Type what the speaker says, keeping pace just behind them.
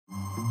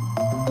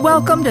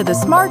Welcome to the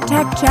Smart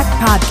Tech Check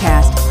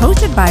podcast,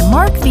 hosted by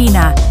Mark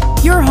Vina,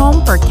 your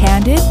home for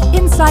candid,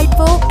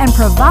 insightful, and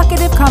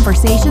provocative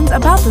conversations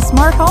about the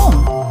smart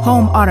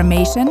home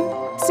automation,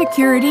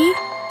 security,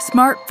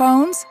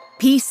 smartphones,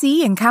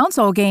 PC and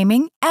console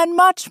gaming, and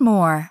much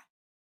more.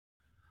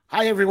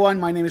 Hi, everyone.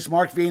 My name is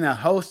Mark Vina,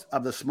 host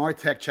of the Smart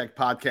Tech Check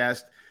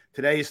podcast.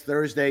 Today is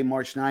Thursday,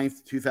 March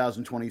 9th,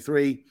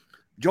 2023.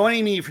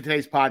 Joining me for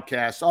today's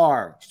podcast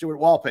are Stuart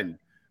Walpin,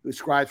 who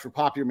scribes for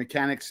Popular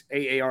Mechanics,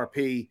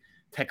 AARP,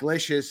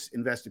 Techlicious,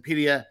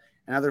 Investopedia,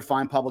 and other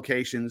fine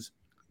publications.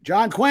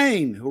 John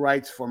Quain, who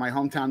writes for my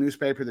hometown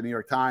newspaper, the New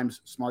York Times,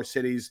 Smart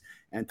Cities,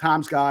 and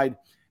Tom's Guide.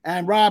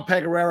 And Rob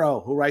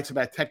Pegoraro, who writes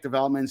about tech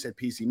developments at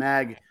PC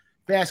Mag,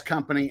 Fast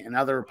Company, and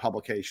other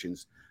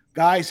publications.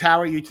 Guys,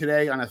 how are you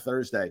today on a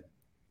Thursday?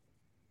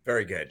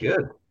 Very good.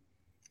 Good.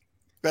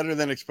 Better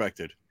than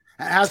expected.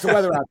 How's the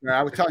weather out there?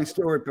 I was telling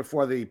Stuart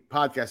before the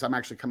podcast, I'm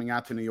actually coming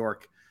out to New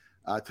York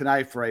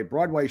tonight for a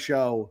Broadway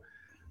show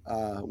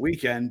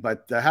weekend.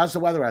 But how's the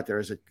weather out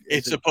there?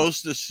 It's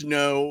supposed to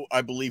snow,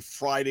 I believe,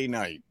 Friday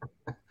night.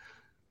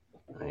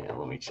 Yeah,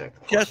 let me check.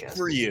 Just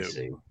for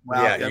you.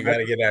 Well, yeah, you got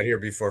to get out here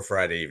before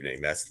Friday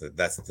evening. That's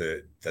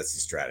the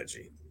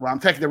strategy. Well, I'm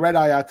taking the red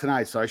eye out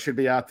tonight, so I should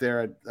be out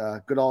there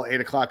at good old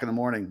 8 o'clock in the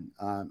morning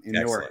in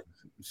New York.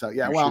 So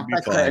yeah, well,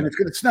 that's great. And it's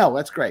going to snow.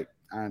 That's great.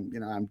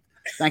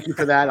 Thank you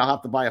for that. I'll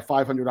have to buy a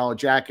 $500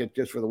 jacket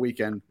just for the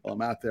weekend while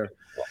I'm out there.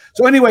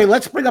 So anyway,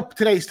 let's bring up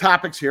today's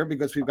topics here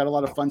because we've got a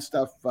lot of fun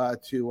stuff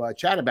to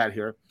chat about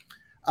here.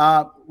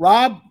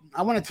 Rob,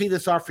 I want to tee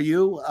this off for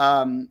you.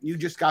 You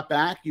just got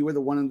back. You were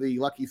one of the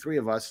lucky three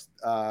of us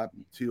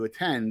to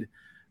attend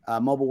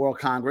Mobile World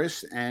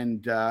Congress,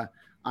 and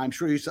I'm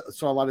sure you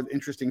saw a lot of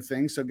interesting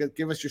things. So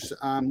give us your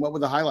what were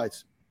the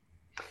highlights?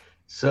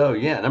 So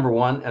yeah, number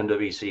one,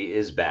 MWC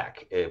is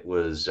back. It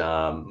was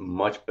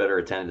much better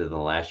attended than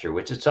last year,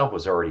 which itself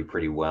was already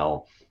pretty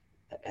well.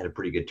 Had a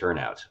pretty good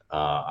turnout.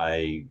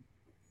 I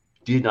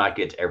did not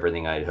get to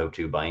everything I'd hoped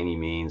to by any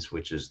means,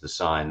 which is the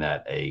sign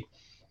that a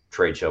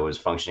trade show is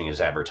functioning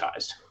as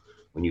advertised.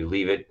 When you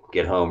leave it,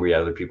 get home, read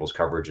other people's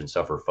coverage, and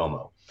suffer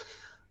FOMO.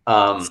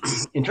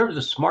 In terms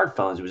of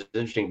smartphones, it was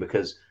interesting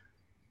because,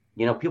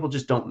 people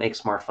just don't make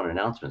smartphone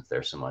announcements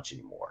there so much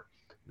anymore.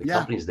 The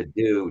companies that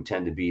do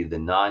tend to be the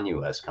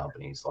non-U.S.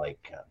 companies,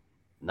 like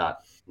not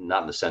in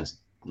the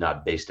sense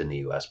not based in the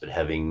U.S., but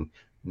having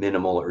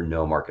minimal or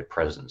no market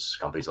presence.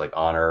 Companies like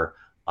Honor,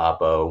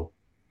 Oppo,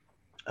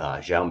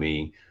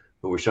 Xiaomi,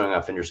 who were showing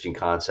off interesting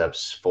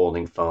concepts,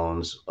 folding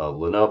phones.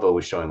 Lenovo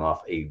was showing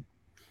off a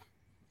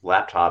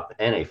laptop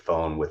and a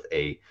phone with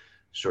a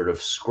sort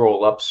of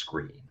scroll up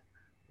screen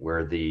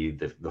where the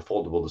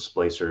foldable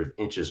display sort of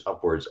inches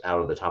upwards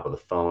out of the top of the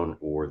phone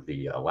or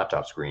the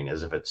laptop screen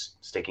as if it's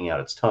sticking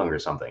out its tongue or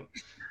something,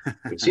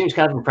 which seems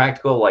kind of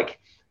impractical. Like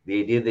the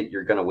idea that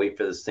you're going to wait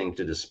for this thing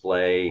to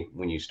display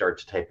when you start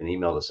to type an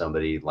email to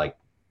somebody, like,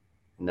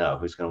 no,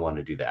 who's going to want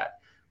to do that?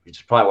 Which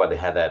is probably why they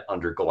had that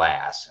under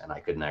glass and I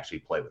couldn't actually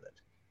play with it.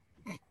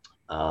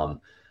 It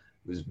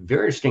was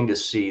very interesting to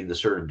see the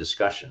sort of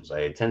discussions. I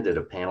attended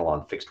a panel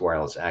on fixed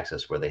wireless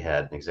access where they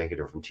had an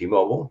executive from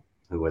T-Mobile,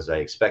 who, as I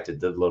expected,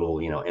 did little,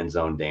 end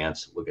zone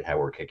dance. Look at how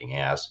we're kicking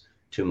ass.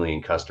 2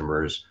 million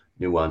customers,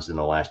 new ones in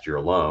the last year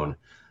alone.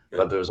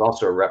 But there was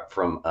also a rep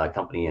from a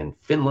company in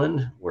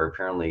Finland where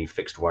apparently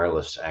fixed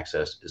wireless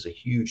access is a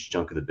huge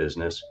chunk of the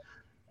business.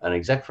 An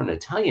exec from an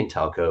Italian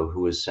telco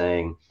who was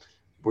saying,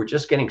 we're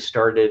just getting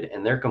started.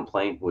 And their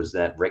complaint was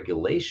that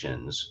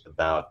regulations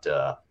about,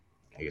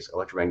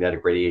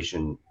 electromagnetic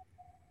radiation,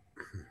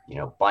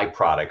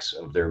 byproducts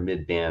of their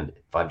mid-band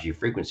 5G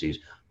frequencies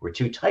were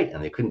too tight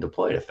and they couldn't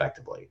deploy it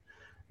effectively.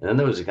 And then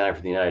there was a guy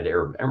from the United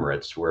Arab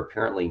Emirates where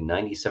apparently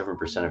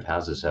 97% of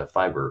houses have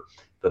fiber,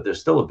 but there's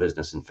still a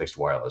business in fixed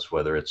wireless,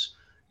 whether it's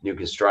new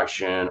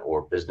construction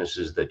or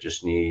businesses that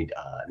just need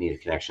a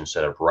connection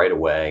set up right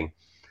away.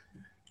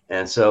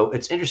 And so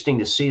it's interesting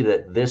to see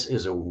that this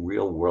is a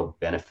real world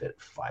benefit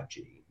of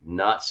 5G,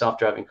 not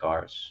self-driving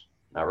cars,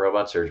 not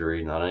robot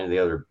surgery, not any of the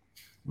other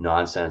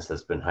nonsense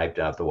that's been hyped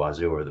out the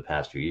wazoo over the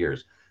past few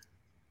years,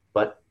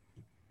 but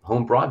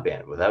home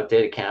broadband without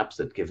data caps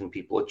that giving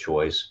people a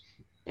choice.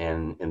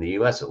 And in the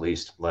US, at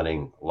least,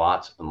 letting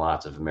lots and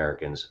lots of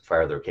Americans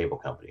fire their cable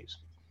companies.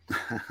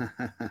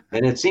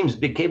 And it seems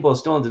Big Cable is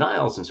still in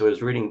denial. Since I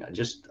was reading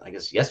just,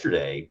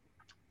 yesterday,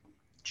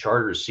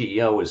 Charter's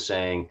CEO was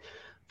saying,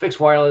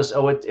 fixed wireless,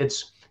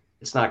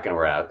 it's not going to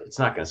work out. It's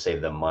not going to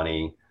save them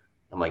money.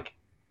 I'm like,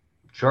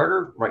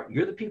 Charter, right?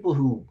 You're the people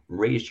who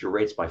raised your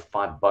rates by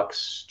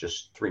 $5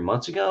 just 3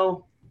 months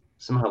ago.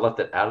 Somehow left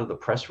that out of the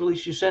press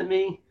release you sent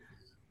me.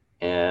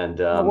 And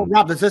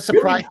Rob, does this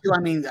surprise you? I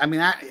mean,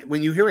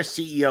 when you hear a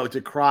CEO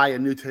decry a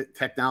new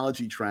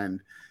technology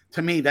trend,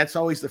 to me, that's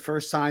always the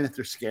first sign that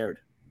they're scared.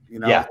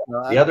 Yeah.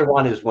 The other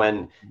one is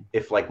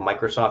if like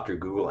Microsoft or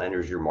Google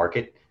enters your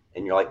market,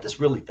 and you're like, this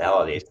really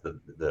validates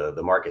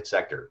the market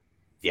sector.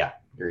 Yeah,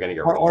 you're going to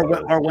get.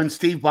 Or when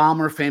Steve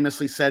Ballmer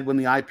famously said when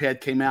the iPad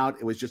came out,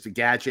 it was just a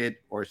gadget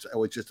or it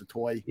was just a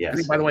toy. Yes. I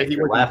think, by the way, he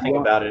was laughing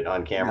about it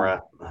on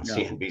camera on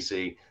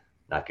CNBC.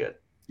 Not good.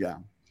 Yeah.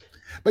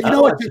 But you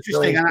know what's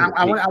interesting, and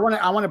I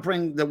want to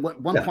bring the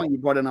one point you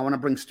brought in. I want to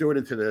bring Stuart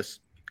into this,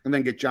 and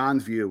then get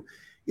John's view.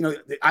 You know,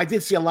 I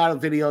did see a lot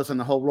of videos on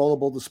the whole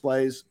rollable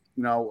displays.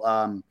 You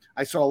know,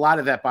 I saw a lot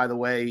of that, by the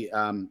way.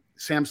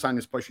 Samsung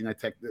is pushing that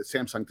the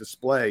Samsung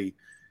Display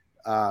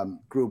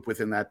group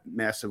within that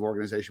massive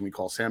organization we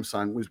call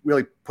Samsung was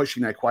really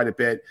pushing that quite a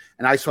bit.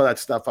 And I saw that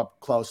stuff up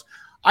close.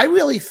 I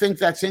really think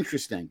that's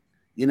interesting.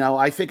 You know,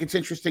 I think it's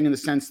interesting in the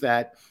sense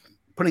that,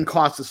 putting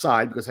costs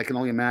aside, because I can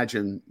only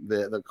imagine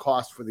the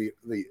cost for the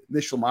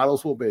initial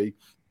models will be,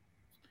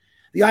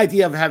 the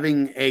idea of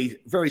having a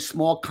very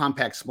small,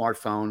 compact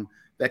smartphone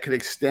that could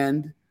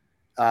extend,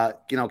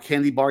 you know,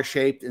 candy bar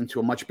shaped into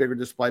a much bigger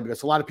display,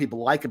 because a lot of people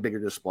like a bigger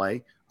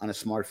display on a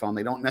smartphone.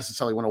 They don't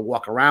necessarily want to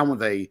walk around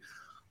with a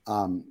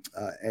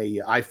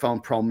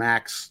iPhone Pro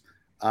Max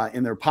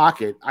in their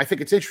pocket. I think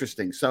it's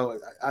interesting. So,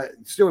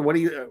 Stuart,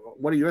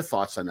 what are your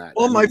thoughts on that?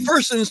 Well, my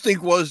first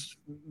instinct was,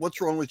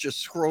 what's wrong with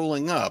just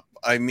scrolling up?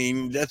 I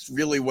mean, that's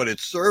really what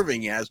it's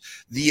serving as.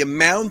 The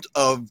amount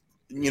of,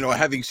 you know,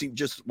 having seen,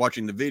 just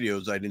watching the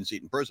videos, I didn't see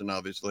it in person,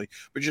 obviously,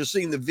 but just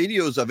seeing the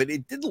videos of it,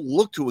 it didn't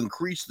look to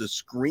increase the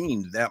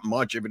screen that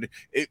much.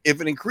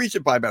 If it increased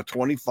it by about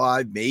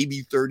 25,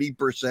 maybe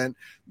 30%,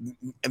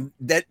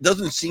 that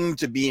doesn't seem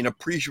to be an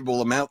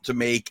appreciable amount to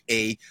make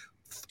a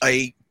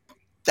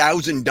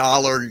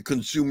 $1,000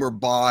 consumer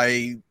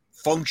buy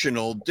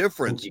functional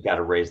difference. You got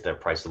to raise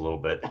that price a little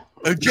bit.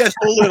 Just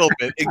a little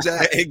bit.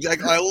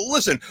 Exactly.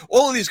 Listen,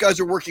 all of these guys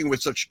are working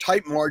with such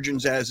tight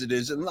margins as it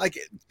is. And like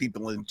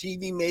people in the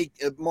TV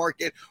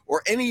market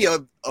or any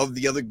of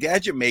the other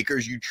gadget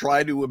makers, you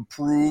try to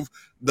improve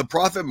the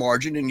profit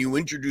margin and you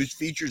introduce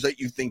features that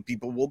you think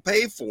people will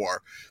pay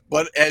for.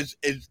 But as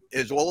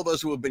all of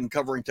us who have been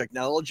covering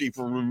technology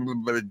for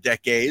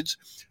decades,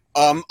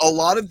 a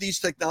lot of these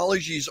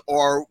technologies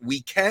are,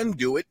 we can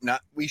do it,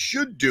 not we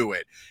should do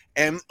it.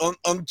 And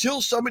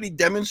until somebody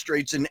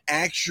demonstrates an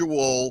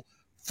actual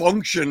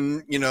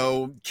function, you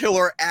know,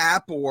 killer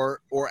app or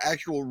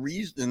actual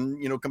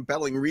reason, you know,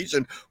 compelling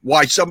reason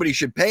why somebody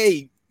should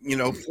pay, you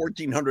know,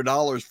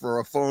 $1,400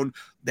 for a phone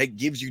that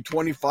gives you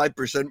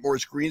 25% more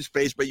screen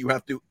space, but you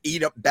have to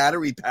eat up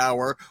battery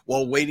power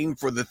while waiting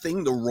for the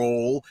thing to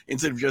roll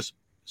instead of just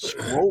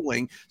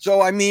scrolling.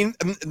 So, I mean,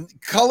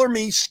 color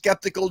me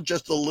skeptical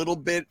just a little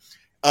bit.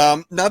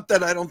 Not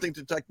that I don't think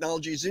the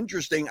technology is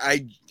interesting.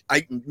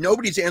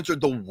 Nobody's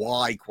answered the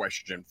why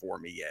question for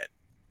me yet.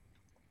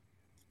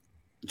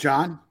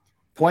 John,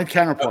 point,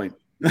 counterpoint.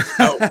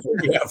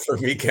 For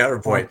me,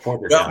 counterpoint.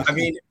 Well, I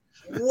mean,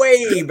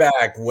 way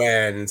back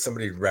when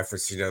somebody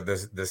referenced, you know,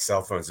 the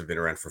cell phones have been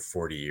around for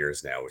 40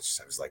 years now, which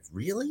I was like,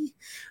 really?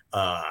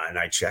 And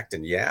I checked,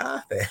 and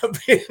yeah, they have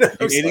been.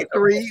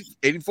 83,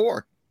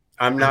 84.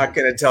 I'm not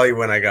going to tell you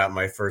when I got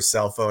my first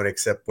cell phone,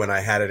 except when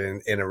I had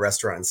it in a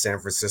restaurant in San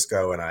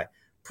Francisco and I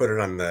put it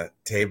on the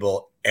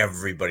table,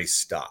 everybody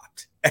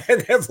stopped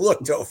and have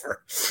looked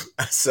over.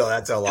 So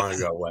that's how long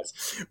ago it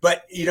was.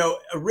 But, you know,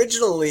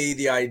 originally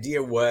the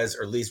idea was,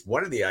 or at least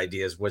one of the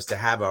ideas was, to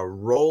have a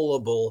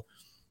rollable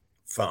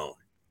phone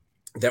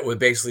that would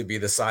basically be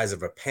the size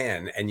of a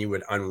pen, and you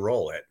would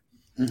unroll it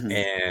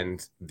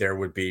and there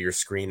would be your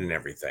screen and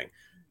everything.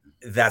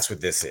 That's what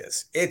this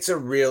is. It's a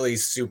really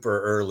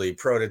super early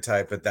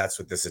prototype, but that's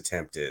what this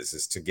attempt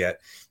is to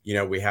get, you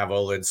know, we have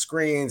OLED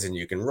screens and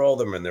you can roll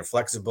them and they're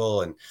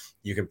flexible and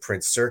you can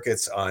print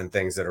circuits on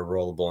things that are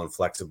rollable and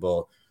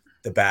flexible.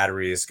 The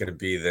battery is going to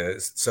be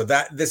so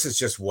that this is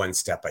just one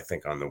step, I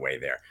think, on the way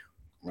there.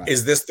 Right.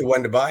 Is this the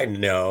one to buy?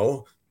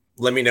 No.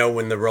 Let me know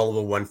when the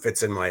rollable one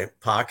fits in my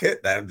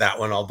pocket. That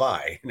one I'll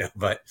buy. You know,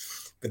 but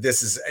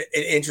this is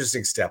an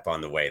interesting step on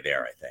the way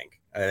there, I think.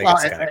 Well,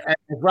 as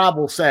Rob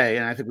will say,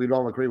 and I think we'd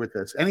all agree with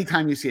this,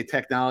 anytime you see a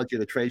technology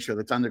at a trade show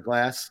that's under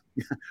glass,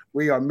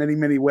 we are many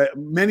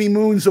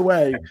moons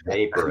away on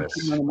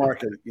the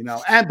market, you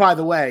know. And by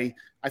the way,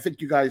 I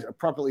think you guys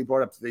appropriately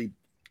brought up the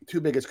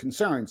two biggest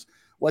concerns.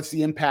 What's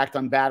the impact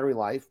on battery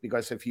life?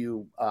 Because if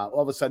you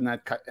all of a sudden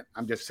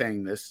I'm just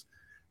saying this,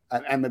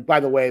 and by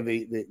the way,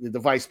 the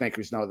device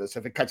makers know this.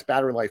 If it cuts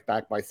battery life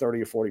back by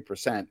 30 or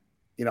 40%,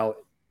 you know,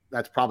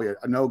 that's probably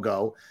a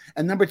no-go.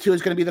 And number two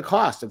is going to be the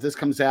cost. If this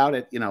comes out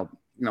at, you know,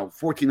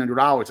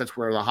 $1,400, that's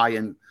where the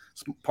high-end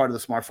part of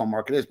the smartphone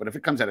market is. But if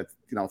it comes out at,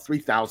 you know,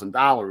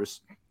 $3,000,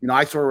 you know,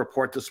 I saw a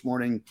report this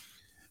morning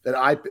that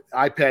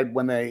iPad,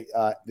 when they,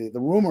 the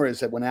rumor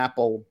is that when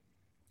Apple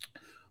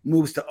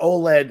moves to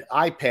OLED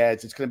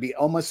iPads, it's going to be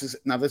almost as,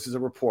 now this is a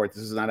report,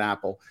 this is not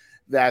Apple,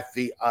 that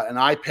an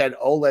iPad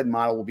OLED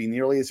model will be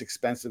nearly as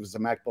expensive as a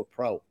MacBook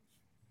Pro.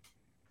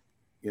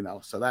 You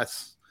know, so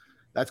that's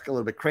a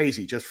little bit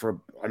crazy just for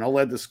an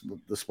OLED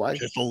display.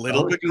 Just a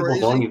little bit crazy.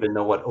 People don't even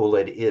know what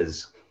OLED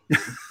is.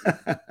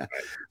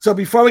 So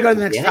before we go to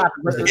the next topic,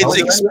 it's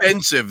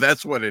expensive.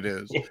 That's what it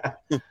is.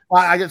 Yeah.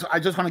 Well, I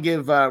just want to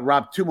give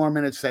Rob 2 more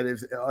minutes.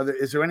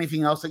 Is there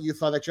anything else that you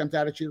thought that jumped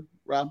out at you,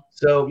 Rob?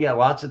 So yeah,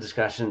 lots of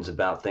discussions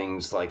about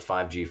things like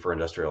 5G for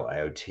industrial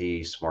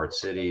IoT, smart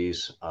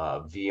cities.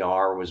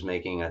 VR was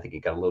making, I think it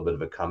got a little bit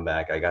of a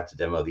comeback. I got to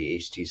demo the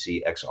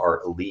HTC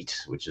XR Elite,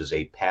 which is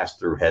a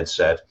pass-through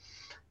headset.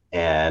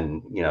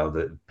 And,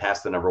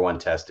 the number one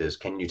test is,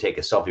 can you take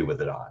a selfie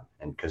with it on?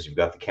 And because you've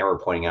got the camera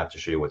pointing out to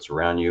show you what's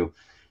around you.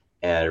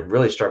 And it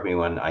really struck me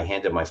when I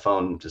handed my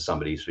phone to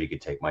somebody so he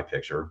could take my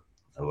picture.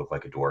 I looked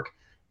like a dork.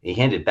 He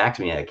handed it back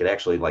to me and I could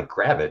actually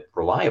grab it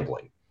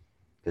reliably.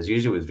 Because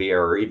usually with VR,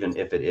 or even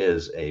if it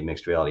is a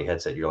mixed reality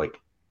headset, you're like,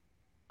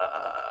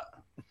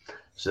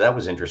 So that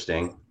was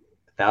interesting.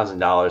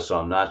 $1,000. So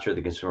I'm not sure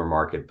the consumer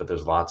market, but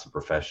there's lots of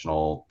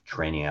professional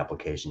training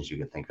applications you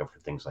can think of for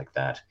things like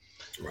that.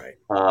 Right.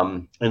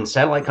 And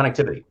satellite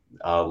connectivity.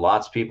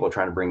 Lots of people are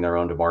trying to bring their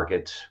own to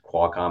market.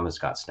 Qualcomm has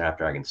got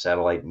Snapdragon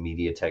Satellite.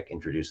 MediaTek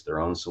introduced their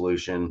own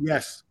solution.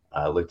 Yes.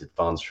 I looked at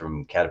phones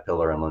from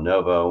Caterpillar and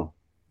Lenovo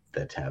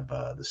that have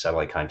the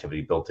satellite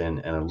connectivity built in.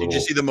 And Did you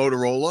see the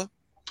Motorola?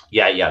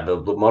 Yeah, the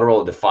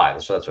Motorola Defy.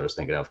 That's what I was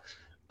thinking of.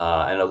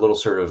 And a little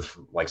sort of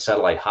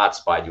satellite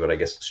hotspot you would, I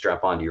guess,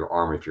 strap onto your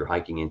arm if you're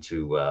hiking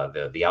into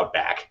the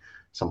outback,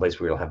 someplace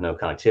where you'll have no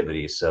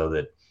connectivity, so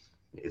that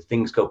if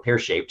things go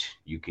pear-shaped,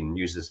 you can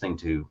use this thing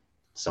to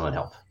summon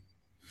help.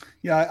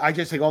 Yeah, I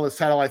just think all the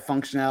satellite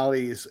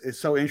functionality is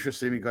so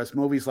interesting, because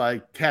movies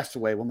like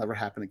Castaway will never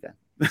happen again.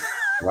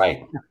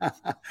 Right.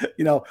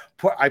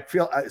 I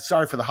feel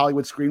sorry for the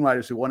Hollywood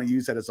screenwriters who want to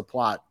use that as a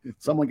plot.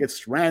 Someone gets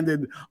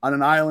stranded on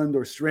an island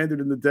or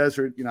stranded in the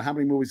desert. How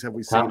many movies have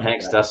we seen? Tom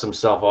Hanks dusts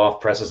himself off,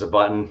 presses a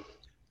button,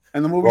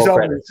 and the movie's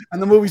over.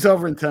 And the movie's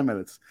over in 10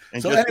 minutes.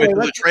 And so just anyway,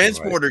 when the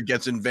transporter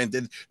gets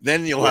invented,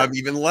 then you'll have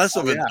even less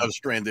of a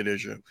stranded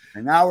issue.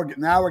 And now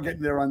we're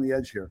getting there on the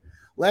edge here.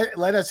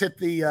 Let us hit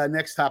the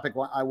next topic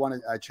I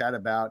want to chat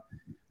about.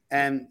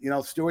 And,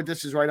 Stuart,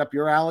 this is right up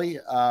your alley.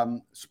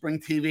 Spring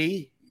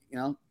TV,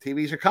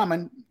 TVs are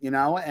coming,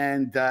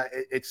 and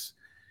it's,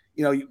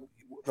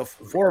 the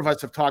four of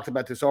us have talked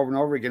about this over and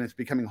over again. It's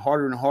becoming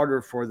harder and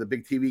harder for the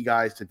big TV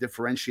guys to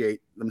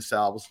differentiate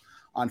themselves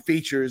on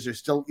features. There's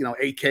still,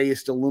 8K is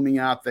still looming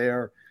out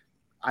there.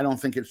 I don't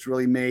think it's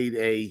really made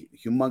a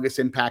humongous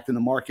impact in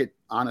the market,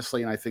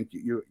 honestly, and I think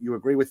you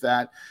agree with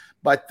that.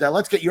 But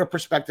let's get your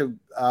perspective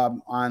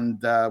on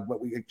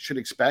what we should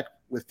expect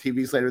with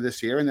TVs later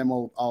this year, and then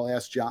I'll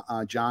ask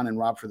John and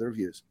Rob for their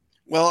views.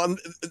 Well,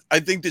 I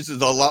think this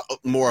is a lot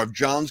more of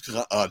John's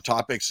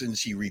topic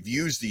since he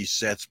reviews these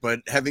sets,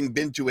 but having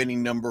been to any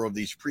number of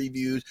these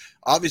previews,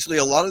 obviously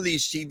a lot of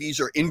these TVs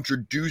are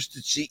introduced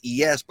at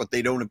CES, but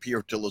they don't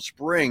appear till the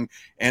spring.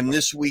 And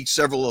this week,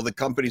 several of the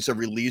companies have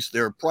released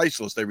their price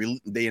list.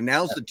 They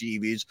announced the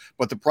TVs,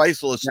 but the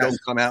price lists don't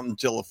come out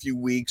until a few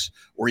weeks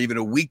or even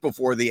a week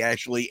before they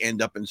actually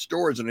end up in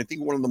stores. And I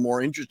think one of the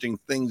more interesting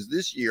things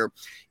this year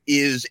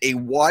is a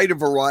wider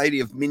variety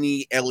of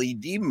mini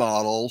LED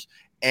models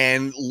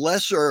and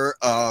lesser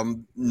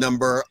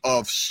number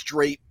of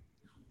straight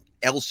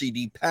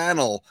LCD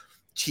panel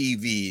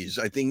TVs.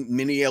 I think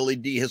mini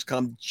LED has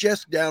come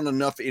just down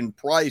enough in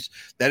price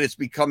that it's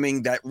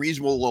becoming that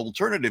reasonable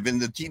alternative. In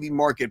the TV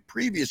market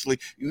previously,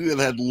 you have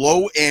had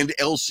low-end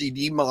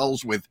LCD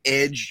models with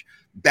edge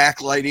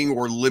backlighting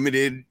or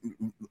limited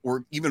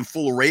or even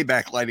full array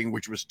backlighting,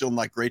 which was still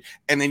not great.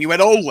 And then you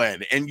had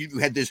OLED, and you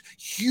had this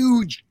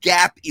huge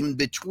gap in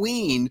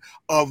between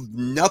of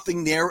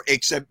nothing there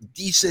except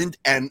decent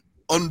and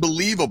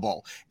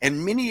unbelievable.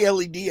 And mini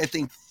LED, I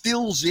think,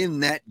 fills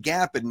in that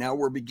gap. And now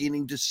we're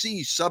beginning to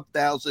see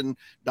sub-$1,000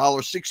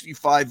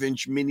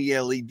 65-inch mini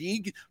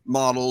LED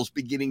models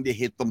beginning to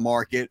hit the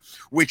market,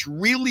 which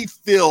really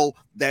fill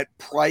that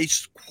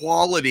price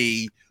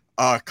quality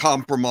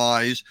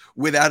compromise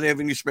without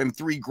having to spend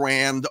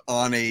 $3,000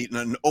 on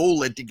an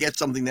OLED to get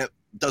something that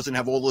doesn't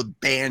have all the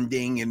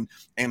banding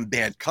and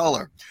bad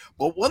color.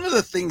 But one of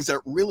the things that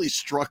really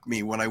struck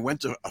me when I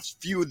went to a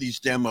few of these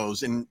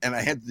demos, and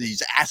I had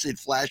these acid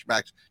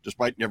flashbacks,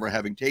 despite never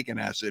having taken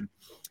acid,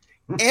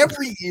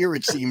 every year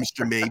it seems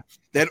to me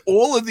that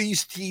all of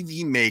these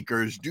TV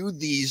makers do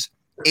these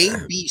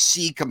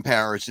ABC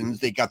comparisons.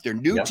 They got their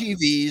new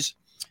TVs,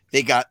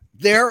 they got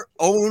their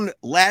own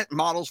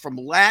models from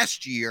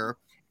last year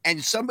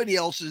and somebody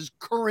else's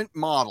current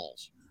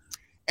models.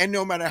 And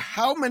no matter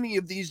how many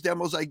of these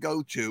demos I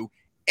go to,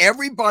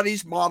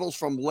 everybody's models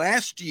from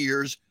last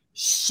year's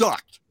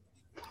sucked.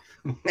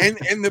 And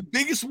the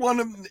biggest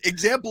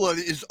example of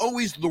it is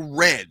always the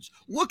reds.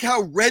 Look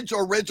how reds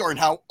are and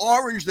how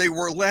orange they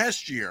were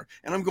last year.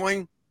 And I'm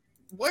going,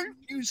 weren't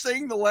you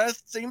saying the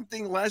same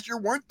thing last year?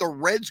 Weren't the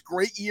reds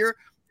great year?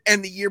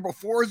 And the year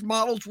before's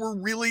models were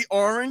really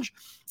orange?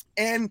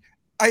 And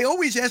I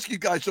always ask you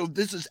guys, so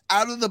this is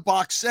out of the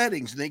box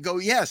settings? And they go,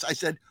 yes. I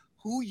said,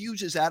 who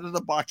uses out of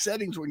the box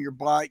settings when you're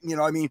buying?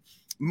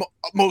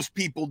 Most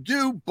people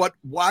do, but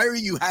why are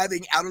you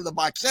having out of the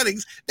box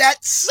settings that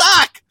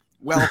suck?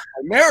 Well,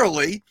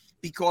 primarily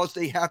because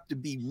they have to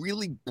be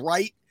really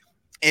bright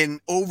and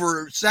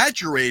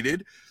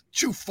oversaturated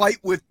to fight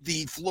with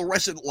the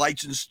fluorescent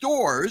lights in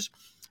stores.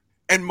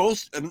 And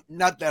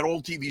not that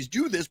all TVs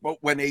do this, but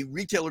when a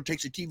retailer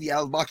takes a TV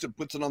out of the box and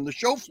puts it on the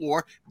show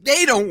floor,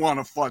 they don't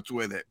want to futz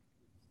with it.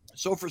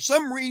 So for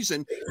some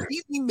reason,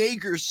 TV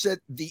makers set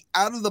the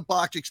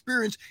out-of-the-box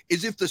experience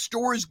as if the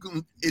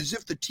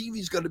TV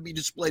is going to be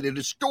displayed at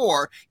a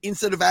store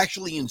instead of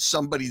actually in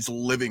somebody's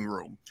living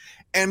room.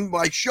 And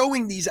by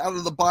showing these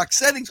out-of-the-box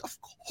settings, of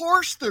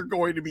course they're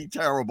going to be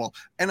terrible.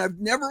 And I've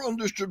never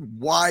understood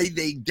why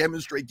they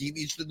demonstrate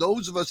TVs to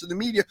those of us in the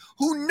media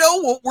who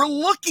know what we're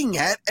looking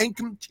at and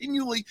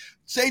continually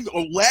say,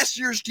 oh, last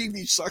year's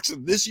TV sucks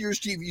and this year's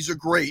TVs are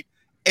great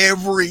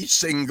every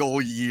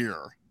single year.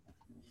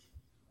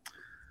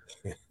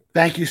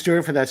 Thank you,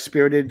 Stuart, for that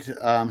spirited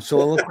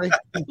soliloquy.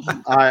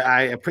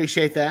 I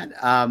appreciate that.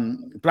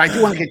 But I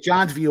do want to get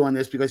John's view on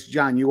this because,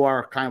 John, you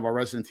are kind of a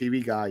resident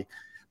TV guy.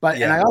 But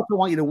and I also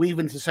want you to weave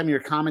into some of your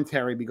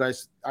commentary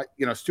because,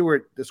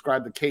 Stuart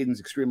described the cadence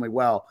extremely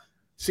well.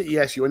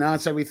 CES, you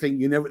announce everything.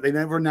 They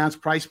never announce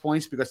price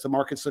points because the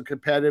market's so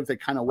competitive. They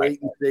kind of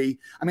wait and see.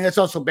 I mean, that's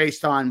also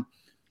based on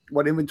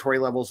what inventory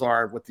levels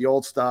are with the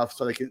old stuff,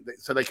 so they can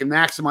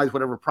maximize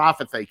whatever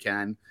profit they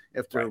can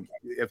if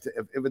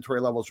inventory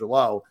levels are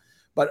low.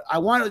 But I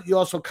wanted you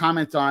also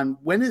comment on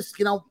when is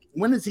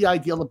the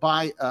ideal to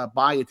buy a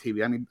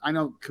TV? I mean, I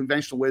know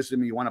conventional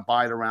wisdom, you want to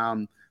buy it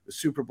around the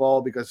Super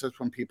Bowl because that's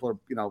when people are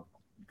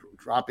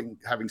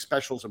having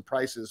specials and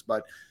prices.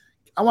 But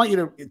I want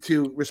you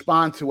to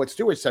respond to what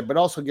Stuart said, but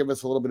also give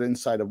us a little bit of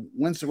insight of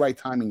when's the right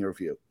time in your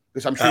view,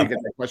 because I'm sure you get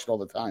that question all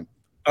the time.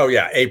 Oh,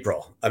 yeah,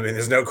 April. I mean,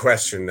 there's no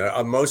question.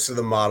 Most of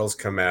the models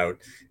come out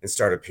and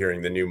start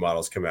appearing. The new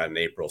models come out in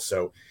April.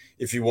 So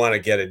if you want to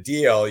get a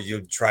deal,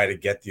 you try to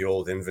get the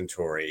old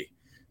inventory.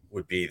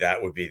 That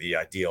would be the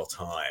ideal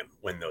time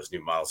when those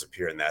new models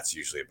appear, and that's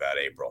usually about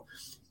April.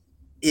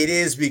 It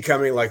is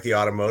becoming like the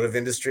automotive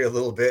industry a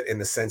little bit in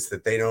the sense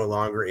that they no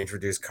longer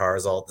introduce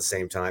cars all at the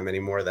same time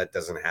anymore. That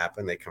doesn't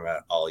happen. They come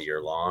out all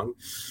year long,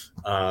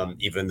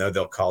 even though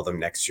they'll call them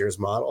next year's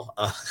model.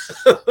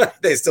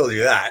 They still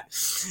do that.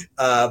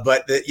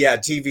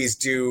 TVs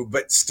do,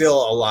 but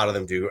still a lot of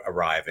them do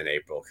arrive in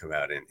April, come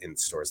out in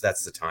stores.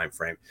 That's the time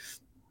frame.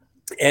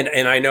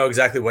 And I know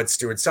exactly what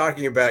Stuart's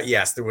talking about.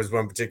 Yes, there was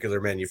one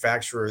particular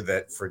manufacturer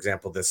that, for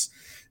example, this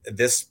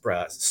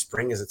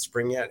spring, is it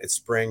spring yet? It's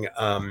spring.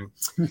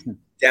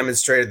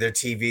 Demonstrated their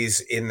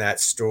TVs in that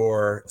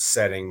store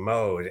setting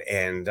mode,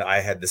 and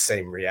I had the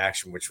same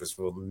reaction, which was,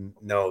 well,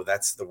 no,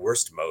 that's the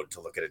worst mode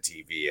to look at a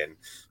TV, and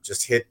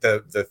just hit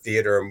the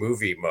theater or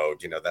movie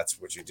mode. That's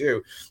what you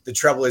do. The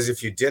trouble is,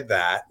 if you did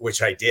that,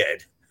 which I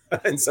did,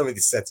 in some of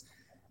these sets,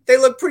 they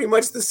look pretty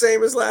much the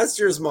same as last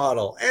year's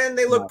model, and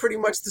they look pretty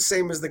much the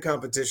same as the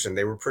competition.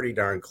 They were pretty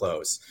darn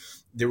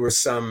close. There were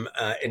some,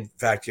 in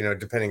fact,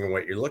 depending on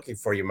what you're looking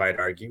for, you might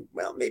argue,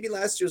 well, maybe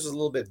last year's was a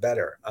little bit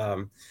better.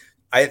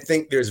 I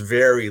think there's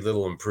very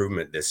little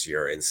improvement this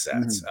year in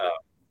sets.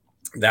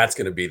 That's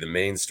going to be the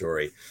main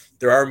story.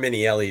 There are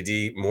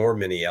more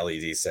mini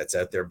LED sets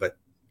out there, but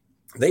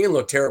they can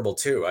look terrible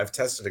too. I've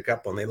tested a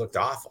couple and they looked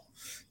awful,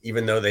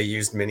 even though they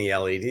used mini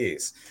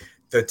LEDs.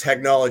 The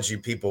technology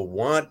people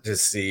want to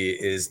see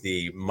is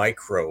the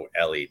micro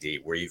LED,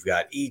 where you've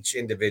got each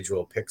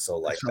individual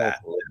pixel like that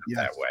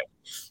way.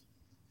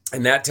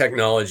 And that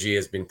technology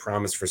has been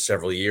promised for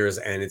several years,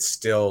 and it's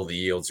still, the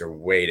yields are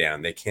way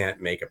down. They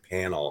can't make a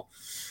panel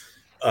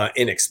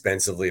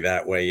inexpensively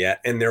that way yet.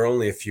 And there are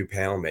only a few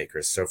panel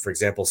makers. So, for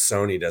example,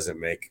 Sony doesn't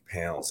make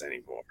panels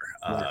anymore.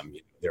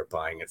 They're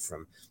buying it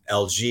from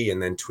LG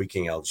and then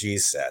tweaking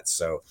LG's sets.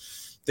 So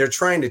they're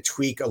trying to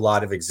tweak a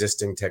lot of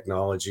existing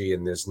technology,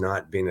 and there's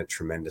not been a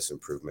tremendous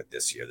improvement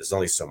this year. There's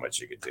only so much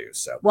you could do.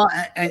 So, well,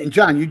 and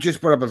John, you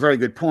just brought up a very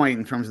good point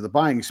in terms of the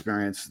buying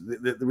experience.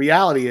 The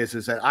reality is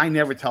that I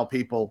never tell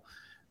people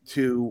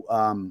to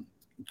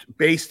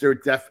base their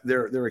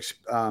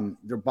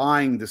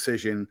buying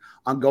decision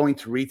on going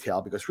to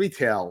retail, because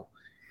retail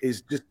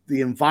is just, the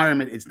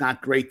environment is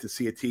not great to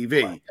see a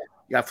TV. Right.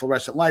 You got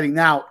fluorescent lighting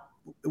now.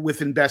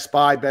 Within Best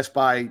Buy has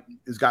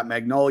got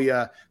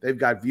Magnolia. They've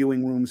got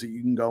viewing rooms that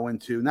you can go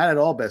into. Not at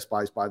all Best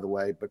Buys, by the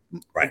way, but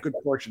a good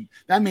portion.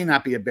 That may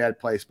not be a bad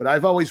place. But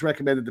I've always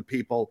recommended to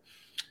people,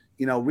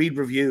 read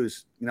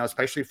reviews,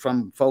 especially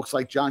from folks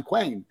like John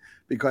Quain,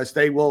 because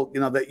they will,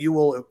 that you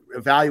will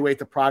evaluate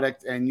the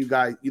product, and you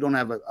don't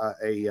have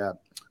a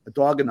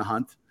dog in the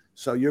hunt.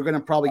 So you're going to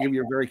probably give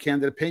your very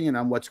candid opinion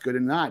on what's good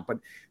and not. But a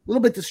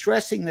little bit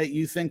distressing that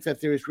you think that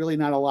there's really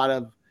not a lot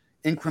of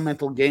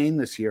incremental gain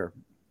this year.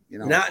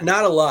 Not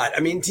a lot.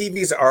 I mean,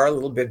 TVs are a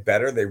little bit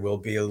better. They will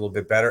be a little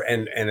bit better.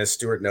 And as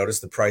Stuart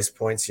noticed, the price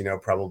points,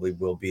 probably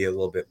will be a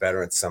little bit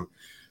better and some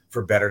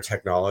for better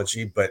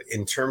technology. But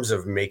in terms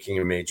of making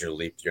a major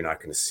leap, you're not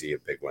going to see a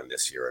big one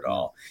this year at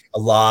all. A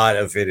lot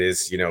of it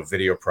is,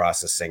 video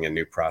processing, a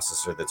new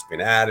processor that's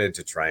been added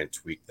to try and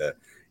tweak the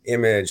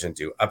image and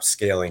do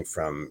upscaling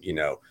from,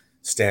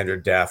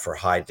 standard def or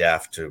high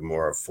def to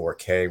more of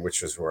 4K,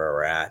 which is where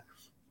we're at.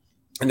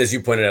 And as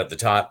you pointed out at the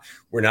top,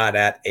 we're not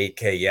at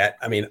 8K yet.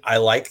 I mean, I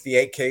like the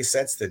 8K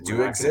sets that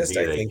do exist.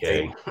 I think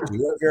they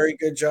do a very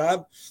good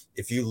job.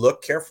 If you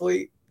look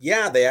carefully,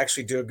 they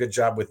actually do a good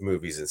job with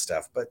movies and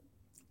stuff, but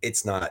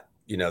it's not,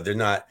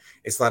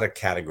 it's not a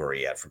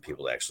category yet for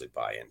people to actually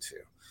buy into.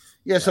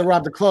 Yeah, so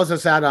Rob, to close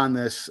us out on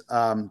this,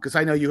 because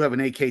I know you have an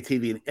 8K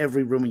TV in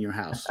every room in your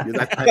house. You're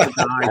that type of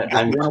guy.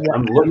 I'm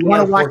looking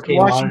at a 4K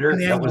monitor.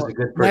 That was a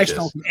good purchase.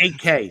 National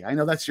 8K. I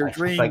know that's your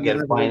dream. If I get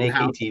to buy an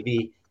 8K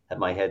TV, have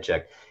my head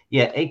checked.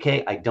 Yeah,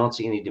 8K, I don't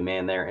see any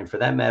demand there. And for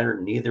that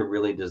matter, neither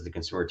really does the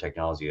Consumer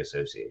Technology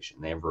Association.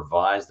 They have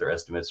revised their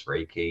estimates for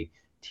 8K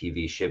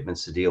TV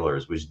shipments to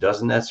dealers, which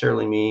doesn't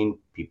necessarily mean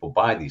people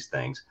buy these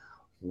things,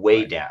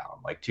 way down.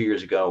 Like 2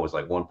 years ago, it was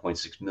like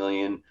 1.6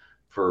 million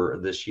for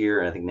this year.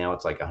 And I think now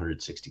it's like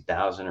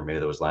 160,000, or maybe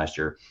that was last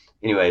year.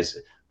 Anyways,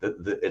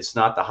 it's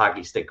not the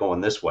hockey stick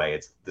going this way.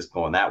 It's this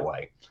going that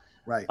way.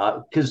 Right.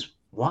 Because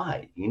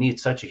why? You need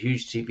such a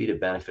huge TV to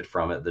benefit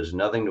from it. There's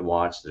nothing to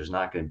watch. There's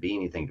not going to be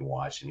anything to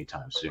watch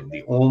anytime soon.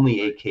 The only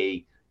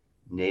 8K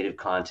native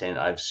content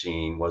I've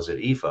seen was at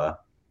IFA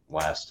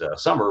last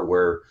summer,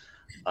 where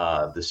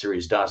the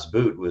series Das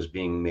Boot was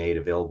being made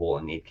available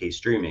in 8K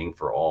streaming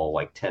for all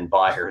like 10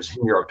 buyers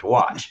in Europe to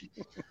watch.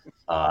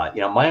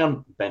 My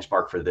own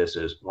benchmark for this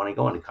is when I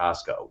go into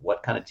Costco,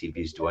 what kind of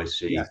TVs do I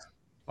see? Yes.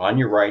 On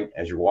your right,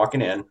 as you're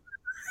walking in,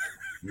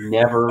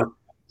 never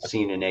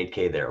seen an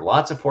 8K there.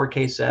 Lots of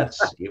 4K sets,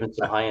 even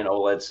some high-end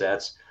OLED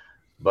sets.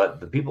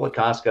 But the people at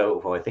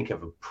Costco, who I think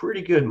have a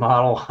pretty good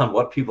model on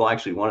what people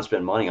actually want to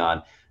spend money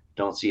on,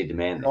 don't see a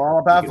demand there. All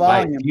about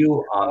volume. Buy a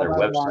few on their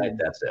website. Volume.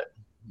 That's it.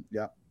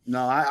 Yeah.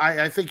 No,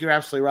 I think you're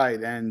absolutely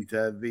right. And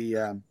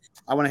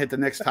I want to hit the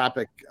next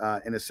topic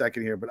in a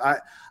second here,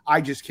 but I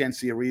just can't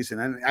see a reason.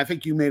 And I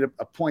think you made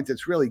a point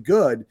that's really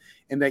good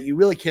in that you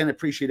really can't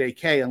appreciate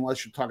 8K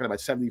unless you're talking about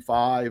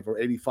 75 or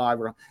 85.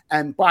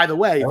 And by the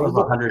way, I live in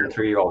a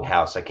 103-year-old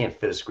house. I can't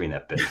fit a screen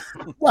that big.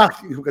 Well,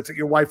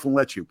 your wife won't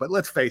let you, but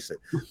let's face it.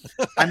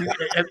 I mean,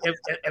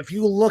 if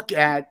you look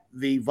at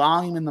the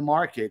volume in the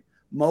market,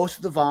 most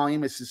of the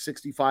volume is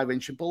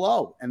 65-inch and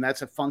below. And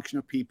that's a function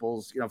of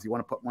people's, if you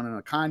want to put one in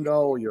a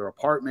condo or your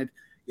apartment,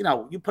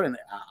 you put in,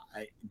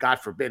 God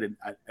forbid, an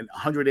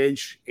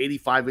 100-inch,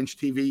 85-inch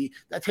TV.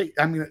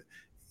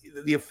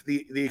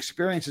 The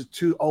experience is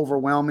too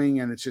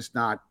overwhelming, and it's just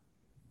not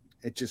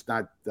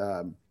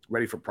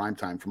ready for prime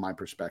time from my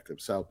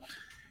perspective. So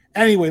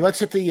anyway, let's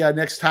hit the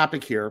next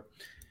topic here.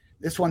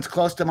 This one's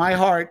close to my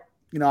heart.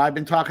 I've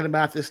been talking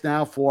about this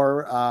now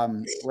for I've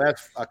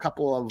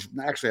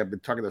been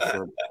talking this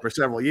for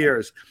several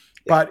years,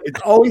 but it's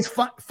always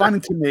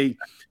funny to me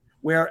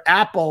where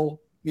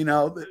Apple,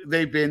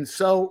 they've been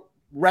so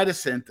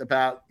reticent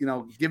about,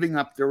 giving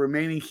up their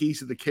remaining keys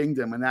to the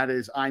kingdom, and that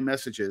is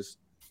iMessages.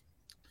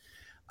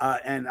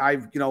 And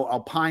I've,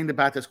 opined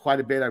about this quite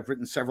a bit. I've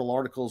written several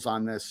articles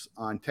on this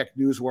on Tech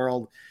News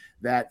World.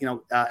 That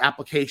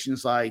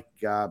applications like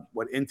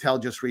what Intel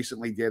just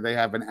recently did, they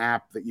have an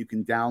app that you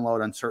can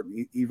download on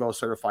certain Evo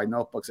certified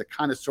notebooks that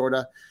kind of sort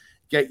of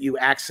get you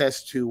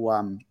access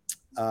to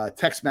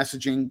text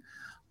messaging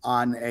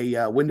on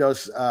a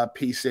Windows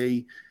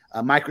PC.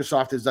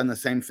 Microsoft has done the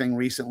same thing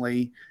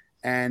recently,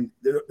 and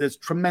there's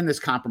tremendous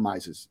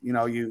compromises.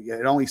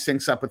 It only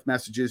syncs up with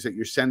messages that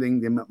you're sending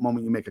the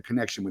moment you make a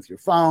connection with your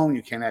phone.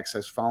 You can't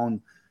access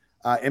phone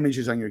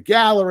images on your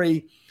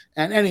gallery.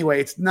 And anyway,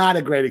 it's not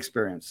a great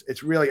experience.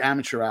 It's really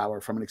amateur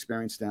hour from an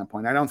experience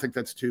standpoint. I don't think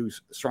that's too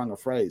strong a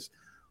phrase.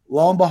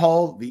 Lo and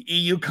behold, the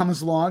EU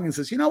comes along and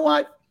says, you know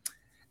what,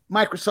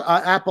 Microsoft,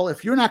 Apple,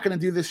 if you're not going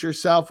to do this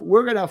yourself,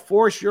 we're going to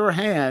force your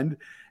hand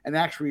and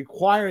actually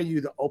require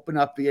you to open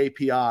up the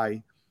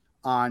API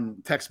on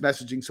text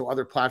messaging so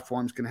other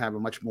platforms can have a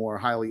much more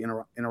highly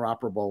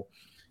interoperable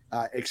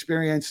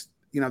experience.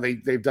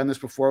 They've done this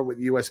before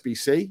with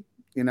USB-C,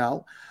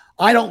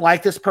 I don't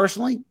like this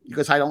personally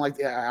because I don't like.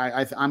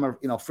 I'm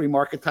a free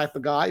market type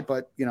of guy,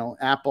 but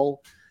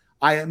Apple.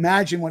 I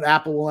imagine what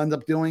Apple will end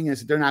up doing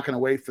is they're not going to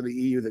wait for the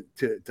EU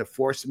to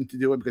force them to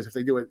do it, because if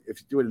you do it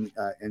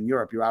in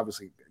Europe, you're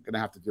obviously going to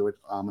have to do it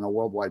on a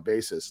worldwide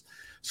basis.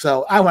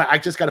 So I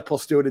just got to pull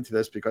Stuart into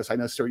this because I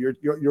know, Stuart,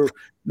 you're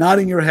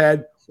nodding your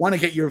head. Want to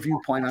get your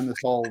viewpoint on this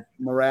whole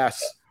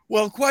morass.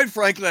 Well, quite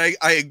frankly,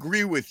 I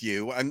agree with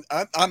you. I'm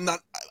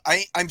not.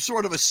 I'm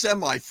sort of a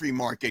semi-free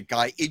market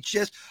guy. It's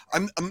just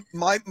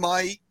my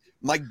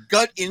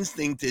gut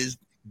instinct is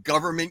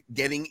government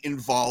getting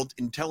involved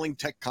in telling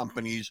tech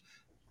companies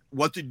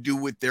what to do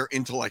with their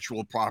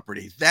intellectual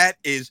property.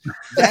 That to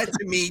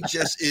me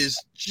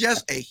is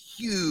just a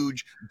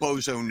huge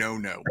bozo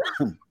no.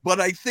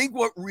 But I think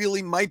what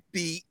really might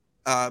be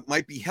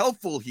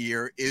helpful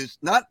here is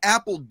not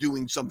Apple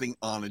doing something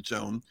on its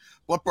own,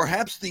 but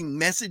perhaps the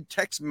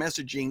text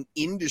messaging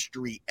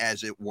industry,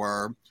 as it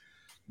were,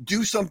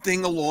 do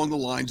something along the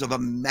lines of a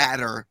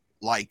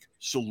Matter-like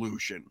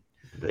solution.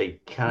 They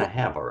kind of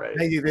have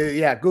already.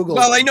 Yeah, Google.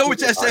 Well, I know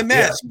it's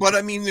SMS, but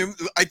I mean,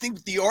 I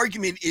think the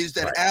argument is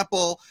that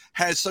Apple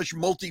has such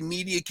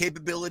multimedia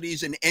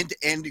capabilities and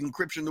end-to-end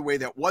encryption the way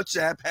that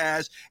WhatsApp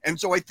has. And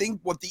so I think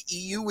what the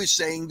EU is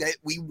saying, that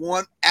we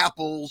want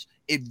Apple's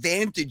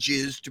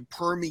advantages to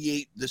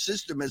permeate the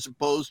system as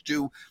opposed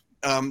to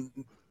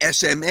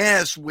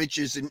SMS, which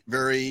isn't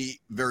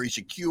very, very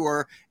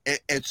secure,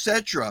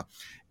 etc.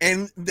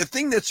 And the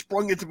thing that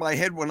sprung into my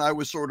head when I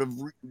was sort of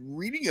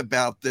reading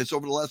about this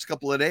over the last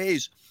couple of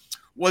days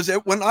was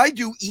that when I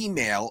do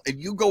email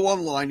and you go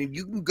online and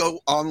you can go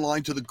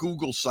online to the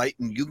Google site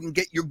and you can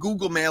get your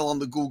Google Mail on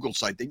the Google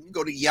site. Then you can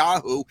go to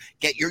Yahoo,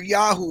 get your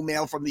Yahoo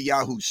Mail from the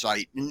Yahoo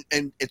site,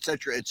 and et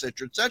cetera, et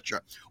cetera, et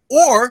cetera.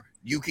 Or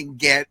you can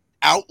get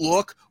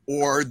Outlook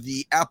or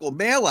the Apple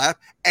Mail app,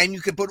 and you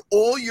can put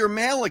all your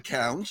mail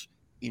accounts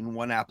in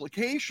one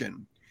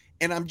application.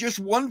 And I'm just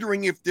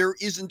wondering if there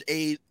isn't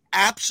a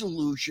app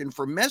solution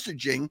for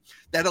messaging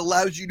that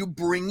allows you to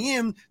bring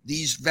in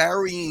these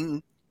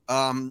varying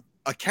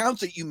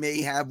accounts that you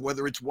may have,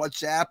 whether it's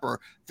WhatsApp or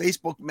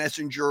Facebook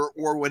Messenger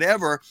or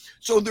whatever,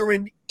 so they're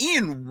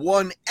in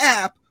one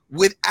app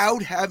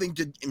without having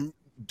to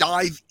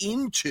dive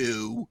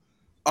into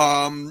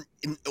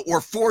or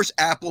force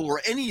Apple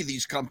or any of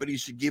these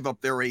companies to give up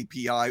their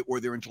API or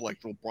their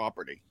intellectual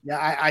property.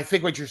 Yeah, I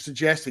think what you're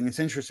suggesting is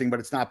interesting, but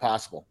it's not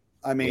possible.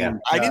 I mean,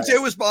 I didn't say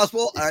it was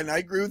possible, and I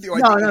agree with you.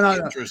 No,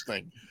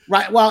 Interesting.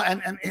 Right. Well,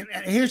 and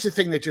here's the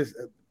thing that just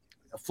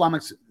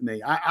flummoxed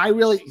me. I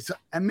really.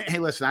 Hey,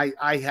 listen.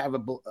 I have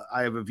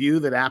a view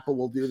that Apple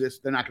will do this.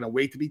 They're not going to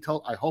wait to be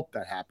told. I hope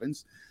that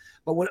happens.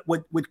 But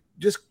what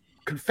just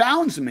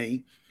confounds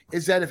me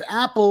is that if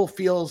Apple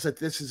feels that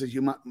this is a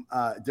huge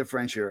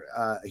differentiator,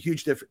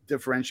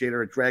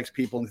 it drags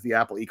people into the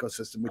Apple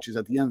ecosystem, which is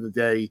at the end of the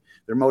day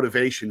their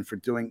motivation for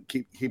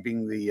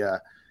keeping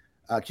the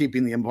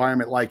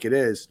environment like it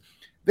is.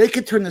 They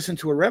could turn this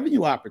into a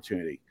revenue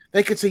opportunity.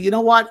 They could say, you know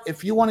what,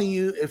 if you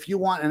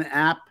want an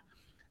app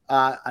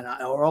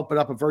or open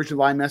up a version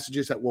of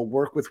iMessages that will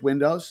work with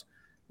Windows,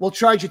 we'll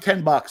charge you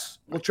 $10.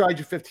 We'll charge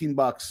you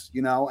 $15.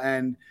 You know,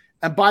 and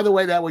by the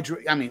way, that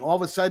would, I mean, all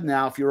of a sudden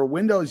now, if you're a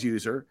Windows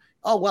user,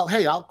 oh well,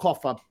 hey, I'll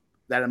cough up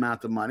that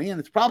amount of money, and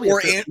it's probably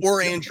or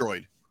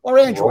Android. Roll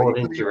it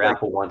into your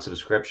Apple One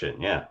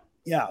subscription. Yeah.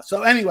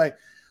 So anyway,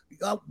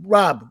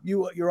 Rob,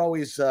 you're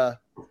always when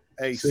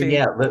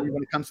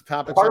it comes to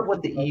topics. Part of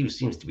what the EU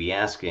seems to be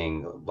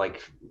asking,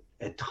 like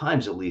at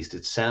times at least,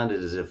 it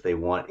sounded as if they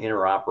want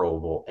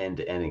interoperable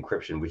end-to-end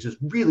encryption, which is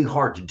really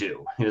hard to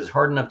do. It is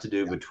hard enough to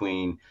do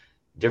between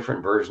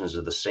different versions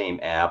of the same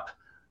app.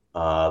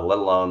 Let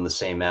alone the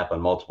same app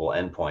on multiple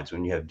endpoints.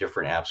 When you have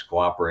different apps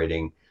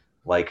cooperating,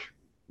 like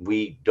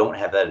we don't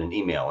have that in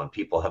email, and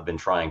people have been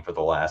trying for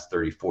the last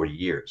 30, 40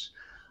 years.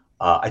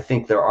 I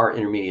think there are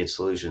intermediate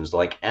solutions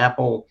like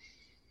Apple.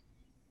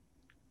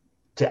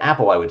 To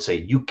Apple, I would say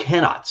you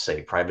cannot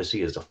say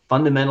privacy is a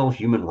fundamental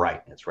human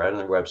right. It's right on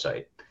their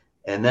website.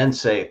 And then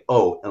say,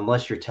 oh,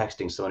 unless you're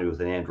texting somebody with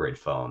an Android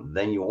phone,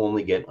 then you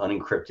only get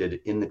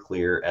unencrypted in the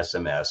clear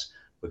SMS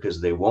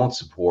because they won't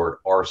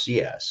support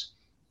RCS.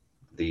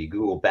 The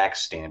Google Back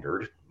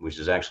standard, which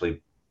is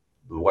actually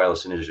the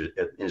wireless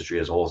industry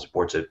as a whole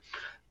supports it,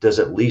 does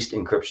at least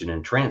encryption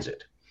in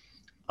transit.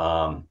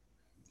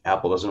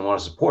 Apple doesn't want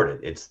to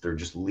support it. They're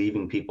just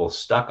leaving people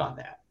stuck on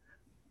that.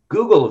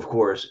 Google, of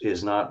course,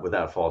 is not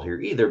without fault here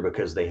either,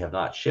 because they have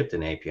not shipped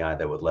an API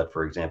that would let,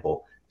 for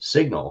example,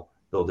 Signal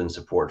build in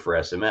support for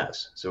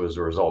SMS. So as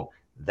a result,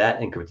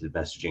 that encrypted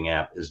messaging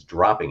app is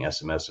dropping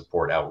SMS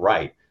support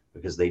outright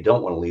because they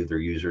don't want to leave their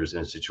users in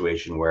a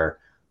situation where,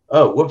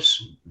 oh,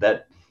 whoops,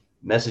 that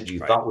message you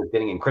thought was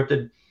getting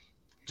encrypted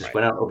just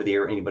went out over the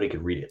air. Anybody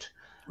could read it.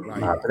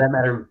 For that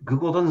matter,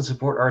 Google doesn't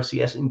support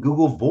RCS in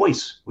Google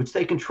Voice, which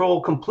they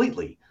control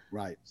completely.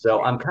 Right.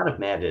 So I'm kind of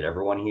mad at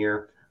everyone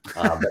here.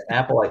 But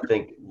Apple, I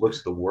think,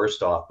 looks the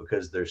worst off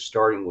because they're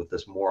starting with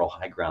this moral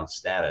high ground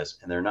status,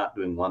 and they're not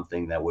doing one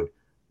thing that would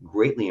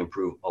greatly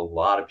improve a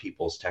lot of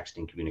people's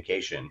texting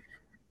communication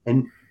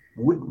and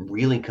wouldn't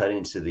really cut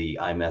into the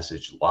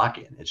iMessage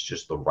lock-in. It's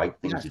just the right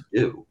thing to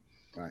do.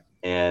 Right.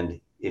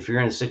 And if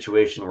you're in a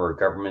situation where a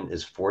government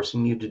is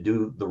forcing you to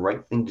do the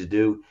right thing to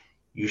do,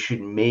 you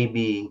should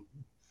maybe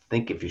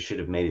think if you should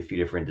have made a few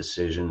different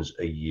decisions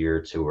a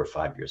year, 2 or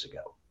 5 years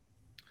ago.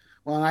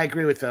 Well, and I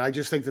agree with that. I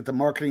just think that the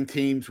marketing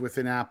teams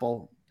within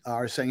Apple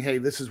are saying, hey,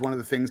 this is one of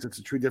the things that's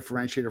a true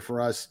differentiator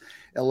for us.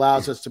 It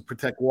allows us to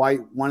protect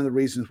one of the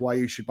reasons why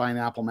you should buy an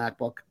Apple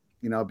MacBook,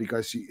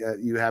 because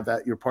you have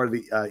that, you're part of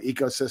the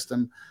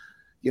ecosystem.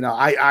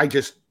 I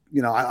just,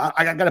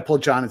 I got to pull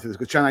John into this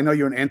because John, I know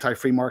you're an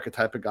anti-free market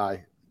type of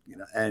guy,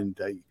 and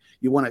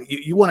you want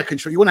to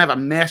control, you want to have a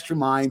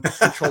mastermind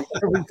control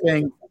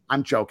everything.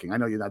 I'm joking. I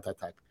know you're not that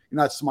type.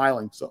 You're not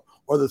smiling,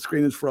 or the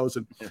screen is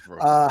frozen.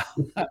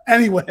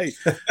 Anyway,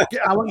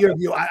 I want your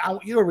view.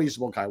 You're a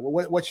reasonable guy.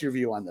 What's your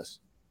view on this,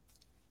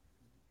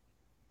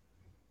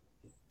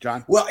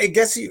 John? Well, I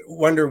guess you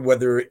wonder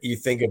whether you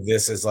think of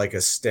this as like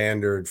a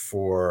standard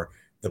for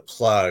the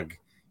plug,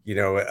 a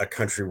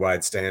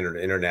countrywide standard,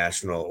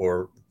 international,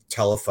 or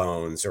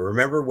telephones. Or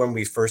remember when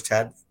we first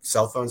had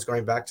cell phones,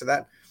 going back to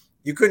that?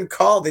 You couldn't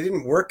call. They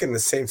didn't work in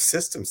the same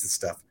systems and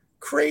stuff.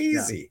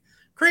 Crazy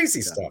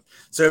stuff.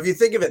 So if you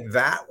think of it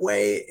that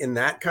way, in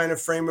that kind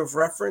of frame of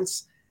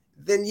reference,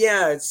 then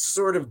it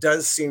sort of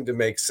does seem to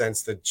make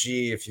sense that,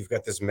 if you've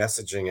got this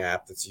messaging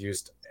app that's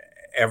used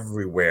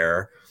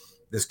everywhere,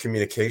 this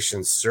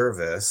communication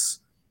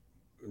service,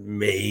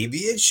 maybe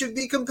it should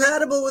be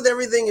compatible with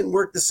everything and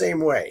work the same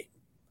way.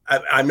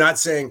 I'm not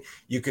saying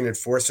you can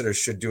enforce it or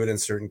should do it in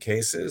certain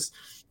cases.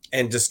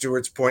 And to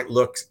Stuart's point,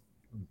 look,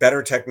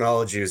 better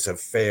technologies have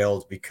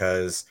failed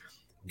because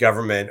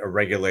government or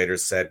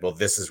regulators said, well,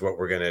 this is what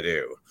we're going to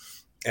do.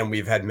 And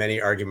we've had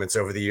many arguments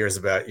over the years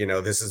about,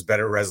 this is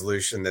better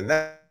resolution than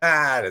that,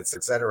 et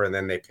cetera. And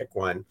then they pick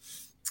one.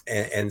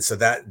 And so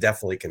that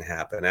definitely can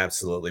happen.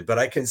 Absolutely. But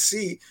I can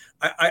see,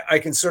 I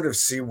can sort of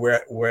see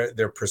where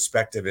their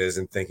perspective is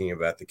in thinking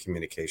about the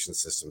communication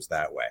systems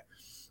that way.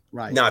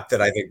 Right. Not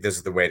that I think this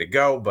is the way to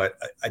go, but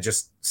I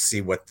just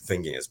see what the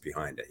thinking is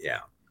behind it.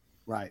 Yeah.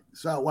 Right.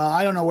 So, well,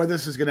 I don't know where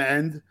this is going to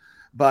end,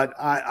 but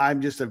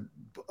I'm just a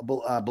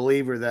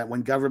believer that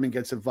when government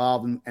gets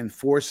involved and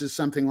forces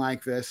something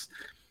like this,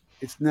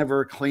 it's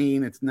never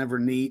clean, it's never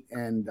neat.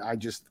 And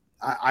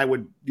I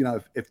would,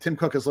 if Tim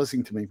Cook is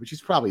listening to me, which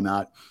he's probably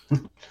not,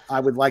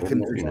 I would like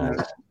him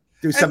to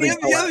do something.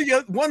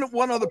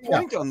 One other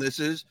point on this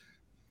is,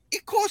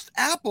 it cost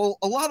Apple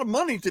a lot of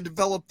money to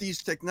develop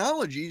these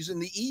technologies,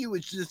 and the EU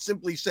is just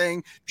simply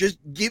saying, just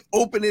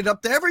open it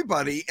up to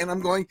everybody. And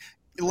I'm going,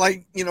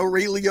 like,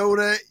 Ray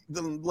Liotta,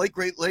 the late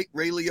great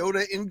Ray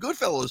Liotta in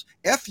Goodfellas,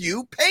 F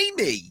you, pay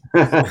me.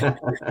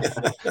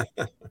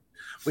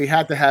 We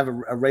had to have a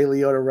Ray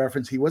Liotta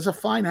reference. He was a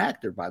fine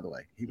actor, by the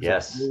way. He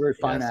was a very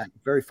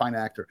fine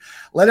actor.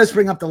 Let us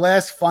bring up the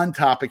last fun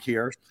topic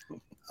here,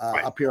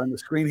 up here on the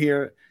screen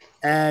here.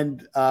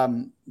 And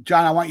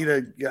John, I want you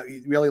to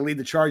really lead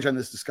the charge on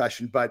this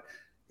discussion. But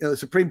the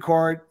Supreme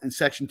Court and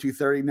Section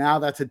 230, now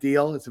that's a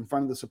deal. It's in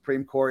front of the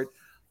Supreme Court.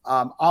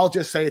 I'll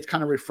just say it's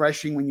kind of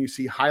refreshing when you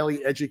see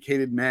highly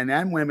educated men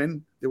and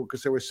women,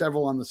 because there were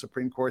several on the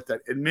Supreme Court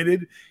that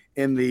admitted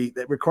in the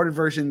recorded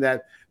version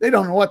that they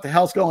don't know what the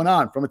hell's going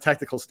on from a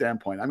technical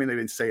standpoint. I mean, they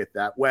didn't say it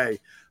that way,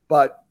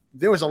 but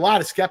there was a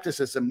lot of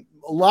skepticism,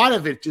 a lot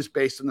of it just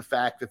based on the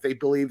fact that they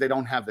believe they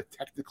don't have the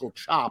technical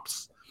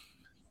chops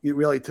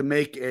really to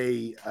make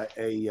a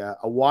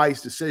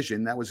wise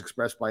decision. That was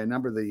expressed by a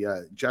number of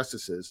the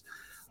justices.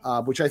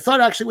 Which I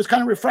thought actually was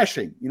kind of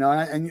refreshing,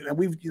 and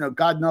we've,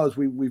 God knows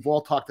we've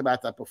all talked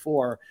about that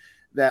before,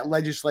 that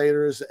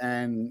legislators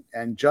and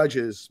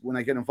judges, when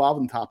they get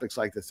involved in topics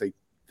like this,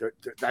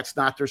 that's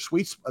not their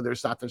sweet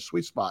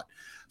spot.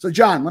 So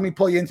John, let me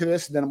pull you into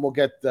this, and then we'll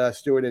get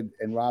Stuart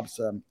and Rob's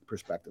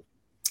perspective.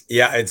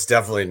 Yeah, it's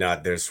definitely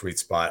not their sweet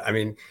spot. I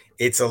mean,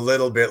 it's a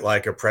little bit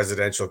like a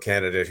presidential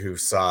candidate who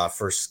saw a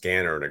first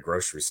scanner in a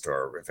grocery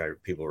store. If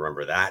people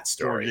remember that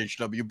story. George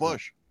H.W.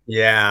 Bush.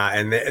 Yeah,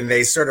 and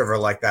they sort of are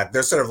like that.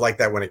 They're sort of like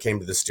that when it came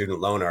to the student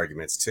loan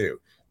arguments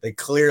too. They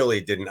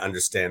clearly didn't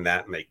understand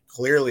that, and they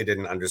clearly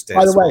didn't understand.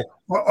 By the way,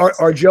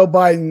 are Joe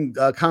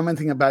Biden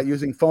commenting about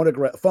using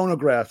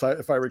phonographs?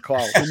 If I recall,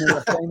 he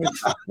bought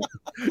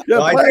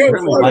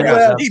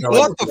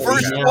the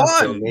first one.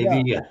 So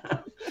maybe.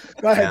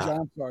 Go ahead,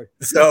 John. Sorry.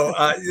 So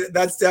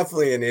that's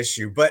definitely an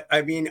issue. But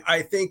I mean,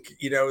 I think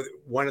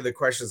one of the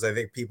questions I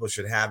think people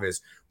should have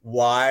is,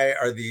 why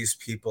are these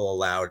people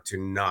allowed to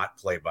not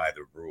play by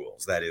the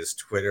rules? That is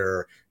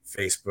Twitter,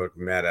 Facebook,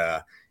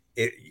 Meta.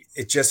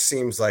 It just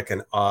seems like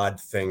an odd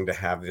thing to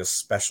have this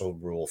special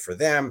rule for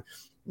them.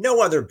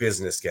 No other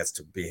business gets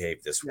to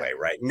behave this way,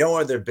 right? No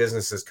other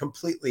business is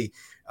completely,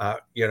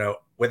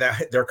 without,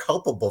 they're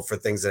culpable for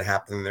things that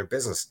happen in their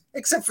business,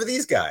 except for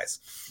these guys.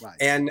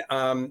 Right.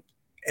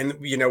 And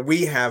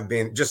we have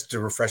been, just to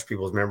refresh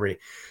people's memory,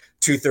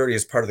 230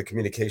 is part of the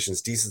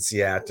Communications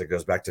Decency Act. It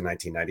goes back to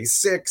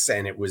 1996,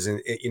 and it was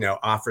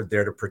offered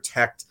there to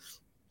protect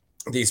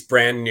these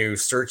brand new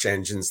search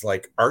engines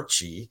like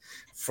Archie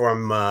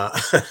from Archie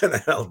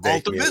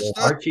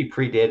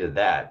predated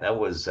that. That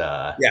was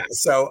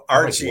so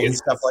Archie and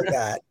stuff like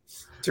that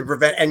to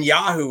prevent, and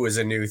Yahoo was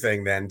a new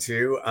thing then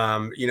too.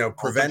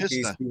 Prevent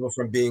these people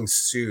from being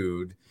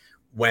sued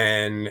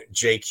when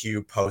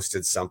JQ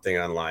posted something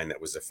online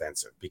that was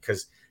offensive,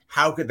 because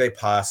how could they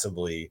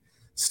possibly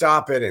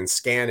stop it and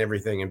scan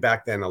everything? And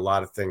back then, a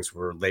lot of things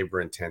were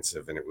labor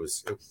intensive, and it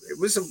was a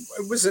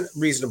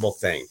reasonable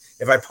thing.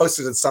 If I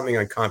posted something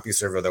on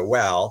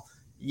CompuServe,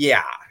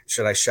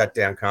 should I shut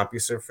down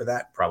CompuServe for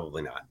that?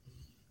 Probably not.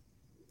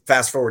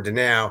 Fast forward to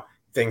now,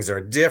 things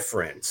are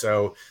different.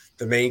 So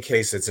the main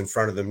case that's in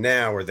front of them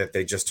now, or that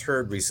they just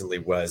heard recently,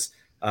 was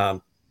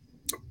YouTube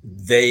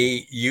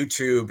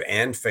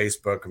and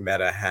Facebook,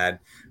 Meta, had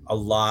a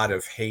lot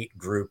of hate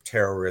group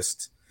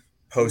terrorist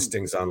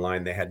postings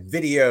online. They had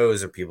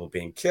videos of people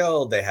being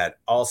killed. They had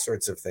all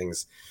sorts of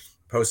things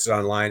posted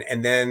online.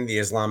 And then the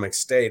Islamic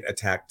State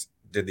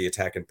did the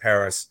attack in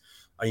Paris.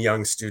 A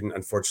young student,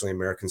 unfortunately,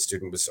 American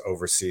student, was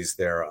overseas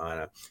there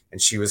and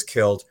she was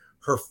killed.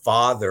 Her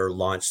father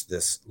launched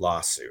this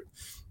lawsuit.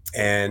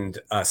 And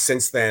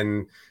since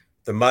then,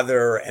 the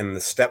mother and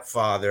the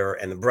stepfather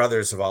and the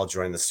brothers have all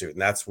joined the suit.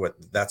 And that's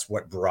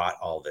what brought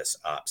all this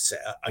up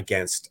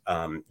against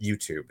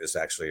YouTube, is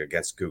actually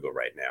against Google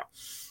right now.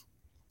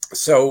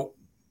 So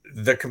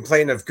the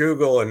complaint of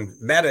Google and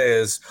Meta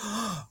is,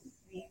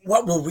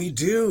 what will we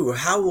do?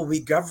 How will we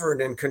govern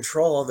and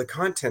control all the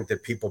content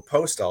that people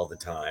post all the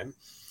time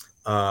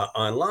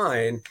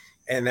online?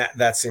 And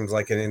that seems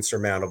like an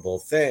insurmountable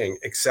thing,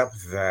 except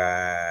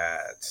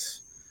that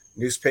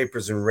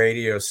newspapers and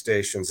radio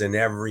stations and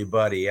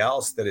everybody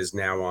else that is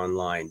now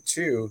online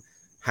too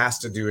has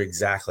to do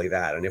exactly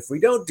that. And if we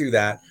don't do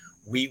that,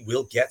 we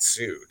will get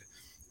sued.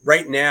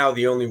 Right now,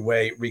 the only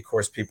way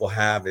recourse people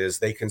have is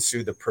they can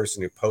sue the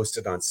person who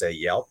posted on, say,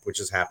 Yelp, which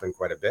has happened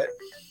quite a bit,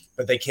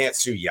 but they can't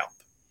sue Yelp.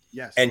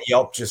 Yes. And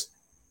Yelp just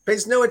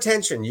pays no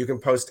attention. You can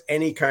post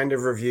any kind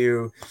of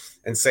review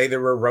and say there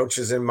were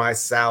roaches in my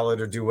salad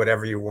or do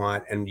whatever you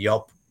want. And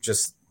Yelp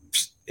just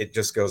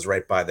goes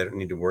right by. They don't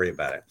need to worry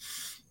about it.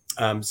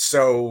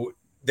 So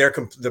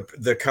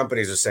the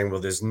companies are saying,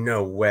 well, there's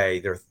no way.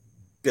 There are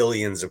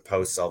billions of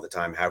posts all the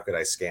time. How could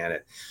I scan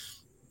it?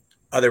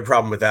 Other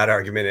problem with that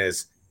argument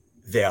is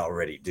they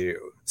already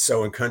do.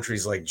 So in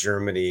countries like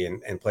Germany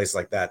and places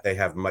like that, they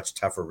have much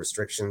tougher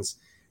restrictions,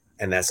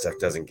 and that stuff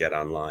doesn't get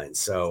online.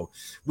 So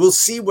we'll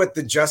see what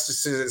the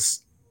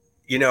justices,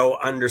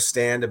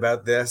 understand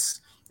about this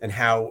and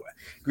how,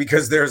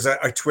 because there's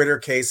a Twitter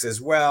case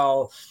as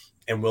well.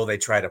 And will they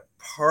try to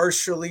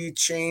partially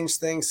change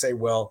things? Say,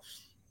 well,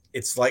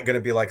 it's going to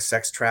be like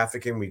sex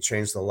trafficking. We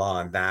changed the law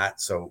on that.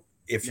 So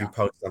if you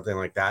post something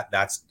like that,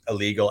 that's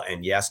illegal.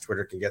 And yes,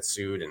 Twitter can get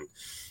sued. And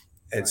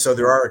right. So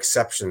there are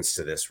exceptions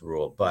to this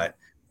rule, but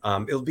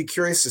it'll be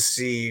curious to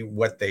see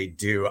what they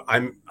do.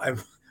 I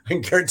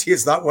guarantee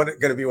it's not going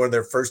to be one of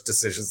their first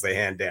decisions they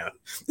hand down.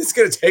 It's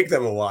going to take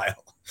them a while.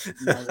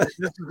 This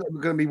is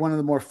going to be one of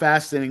the more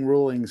fascinating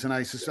rulings, and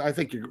I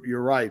think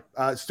you're right.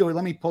 Stewie,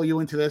 let me pull you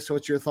into this. So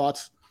what's your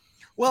thoughts?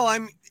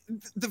 Well,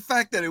 the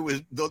fact that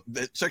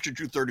that Section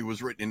 230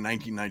 was written in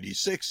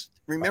 1996.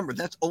 Remember,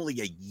 that's only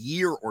a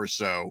year or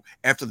so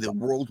after the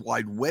World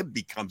Wide Web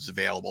becomes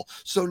available.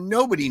 So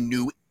nobody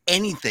knew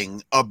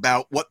anything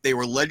about what they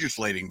were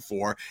legislating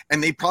for,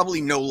 and they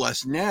probably know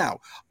less now.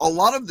 A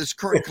lot of this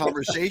current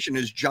conversation,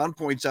 as John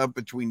points out,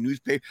 between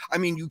newspaper,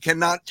 you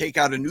cannot take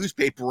out a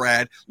newspaper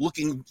ad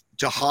looking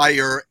to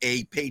hire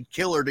a paid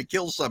killer to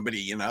kill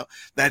somebody.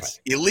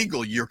 That's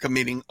illegal. You're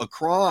committing a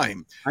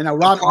crime. I know.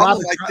 Rob tried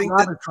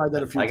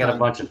that a few times. I got a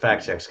bunch of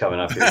fact checks coming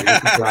up here.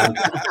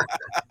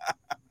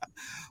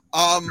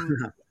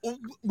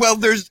 Well,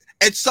 there's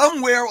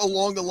somewhere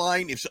along the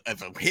line, if a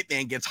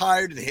hitman gets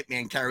hired, the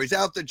hitman carries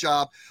out the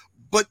job.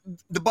 But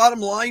the bottom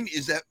line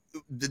is that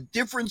the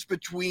difference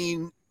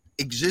between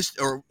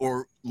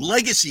or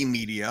legacy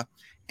media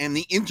and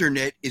the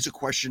internet is a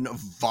question of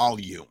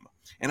volume.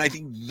 And I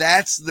think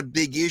that's the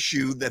big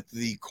issue that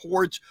the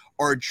courts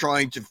are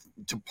trying to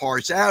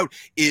parse out,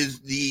 is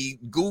the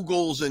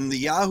Googles and the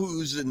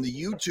Yahoos and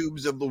the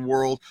YouTubes of the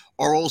world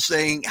are all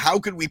saying, how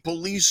could we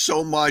police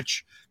so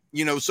much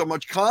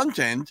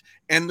content?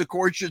 And the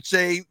court should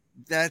say,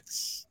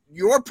 that's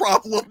your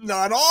problem,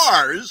 not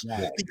ours,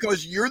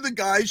 because you're the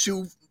guys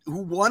who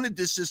wanted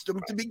this system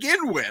to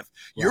begin with. Right.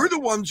 You're the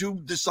ones who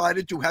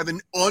decided to have an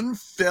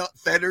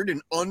unfettered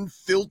and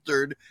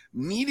unfiltered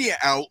media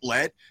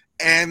outlet,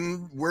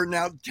 and we're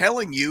now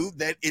telling you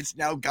that it's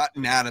now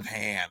gotten out of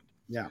hand.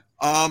 Yeah.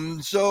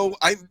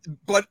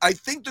 But I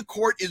think the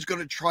court is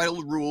going to try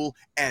to rule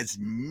as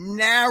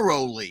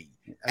narrowly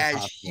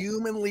as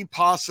humanly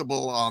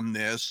possible on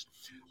this,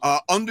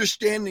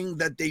 understanding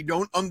that they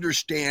don't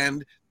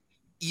understand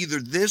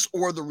either this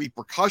or the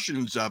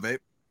repercussions of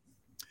it.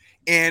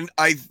 And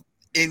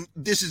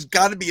this has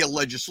got to be a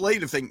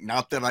legislative thing.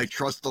 Not that I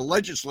trust the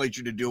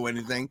legislature to do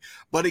anything,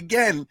 but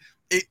again,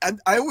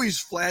 I always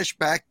flash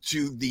back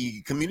to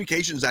the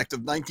Communications Act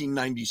of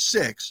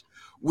 1996,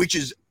 which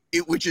is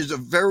a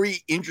very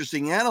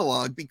interesting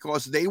analog,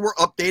 because they were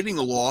updating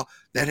a law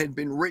that had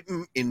been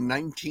written in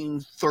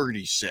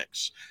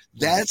 1936.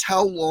 That's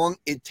how long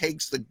it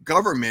takes the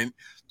government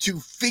to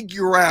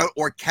figure out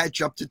or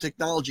catch up to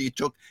technology. It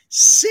took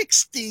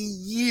 60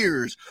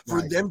 years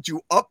for them to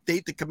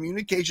update the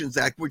Communications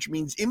Act, which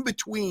means in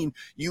between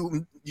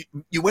you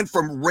went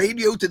from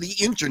radio to the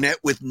internet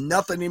with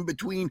nothing in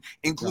between,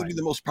 including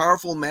the most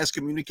powerful mass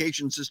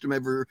communication system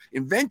ever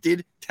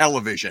invented,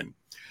 television.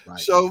 Right.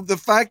 So the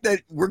fact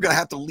that we're going to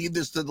have to leave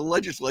this to the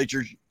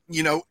legislature,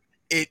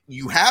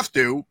 you have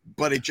to,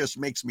 but it just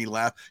makes me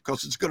laugh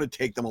because it's going to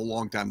take them a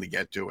long time to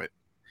get to it.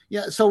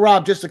 Yeah. So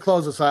Rob, just to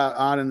close us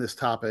on in this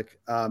topic,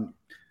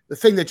 the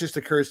thing that just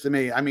occurs to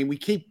me, we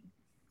keep,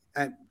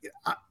 and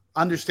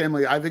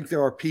understandably, I think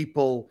there are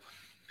people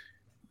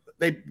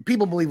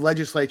believe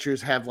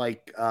legislatures have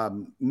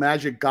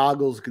magic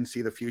goggles that can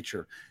see the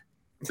future.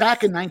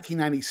 Back in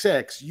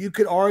 1996, you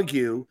could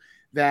argue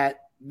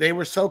that they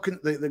were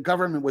the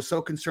government was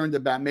so concerned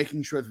about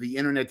making sure that the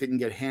internet didn't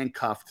get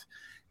handcuffed,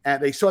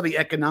 and they saw the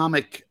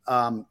economic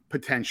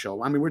potential.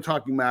 We're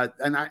talking about,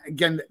 and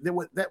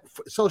that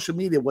social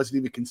media wasn't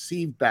even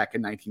conceived back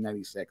in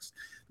 1996.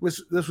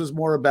 This was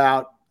more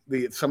about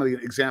some of the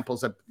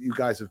examples that you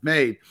guys have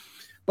made.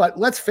 But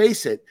let's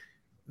face it,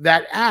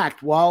 that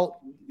act,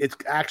 while it's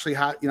actually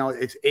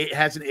it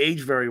hasn't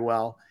aged very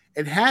well,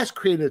 it has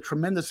created a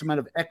tremendous amount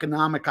of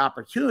economic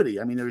opportunity.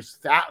 There's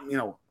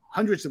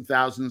hundreds of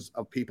thousands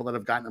of people that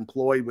have gotten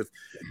employed with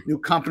new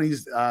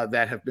companies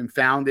that have been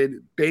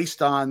founded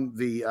based on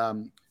the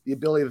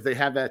ability that they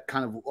have that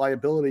kind of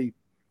liability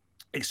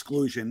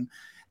exclusion.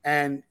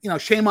 And,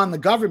 shame on the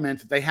government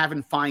that they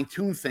haven't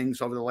fine-tuned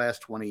things over the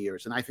last 20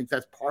 years. And I think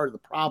that's part of the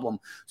problem.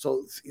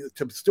 So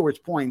to Stuart's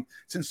point,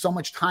 since so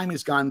much time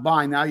has gone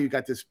by, now you've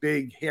got this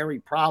big, hairy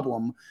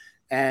problem.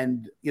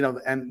 And,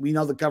 and we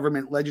know the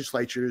government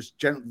legislators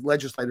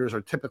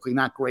are typically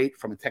not great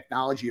from a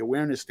technology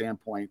awareness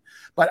standpoint.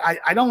 But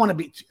I don't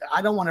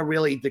want to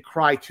really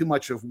decry too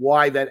much of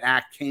why that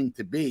act came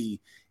to be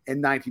in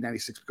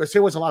 1996, because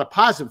there was a lot of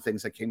positive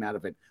things that came out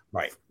of it.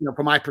 Right.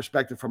 From my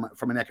perspective,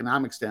 from an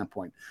economic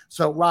standpoint.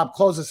 So Rob,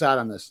 close us out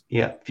on this.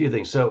 Yeah, a few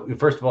things. So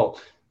first of all,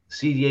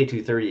 CDA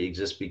 230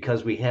 exists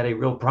because we had a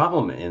real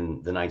problem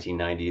in the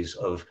 1990s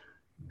of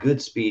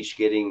good speech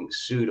getting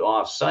sued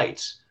off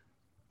sites.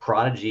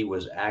 Prodigy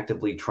was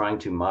actively trying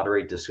to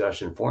moderate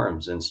discussion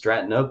forums, and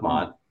Stratton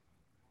Oakmont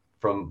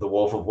from The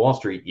Wolf of Wall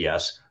Street,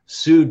 yes,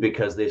 sued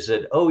because they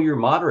said, oh, you're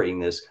moderating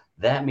this.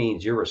 That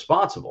means you're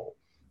responsible.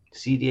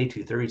 CDA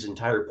 230's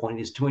entire point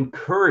is to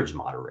encourage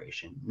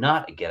moderation,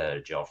 not a get out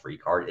of jail free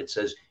card. It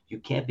says you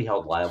can't be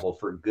held liable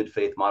for good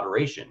faith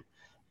moderation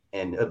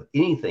and of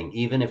anything,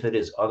 even if it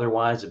is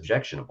otherwise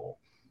objectionable.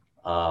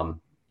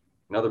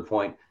 Another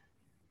point,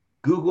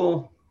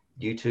 Google,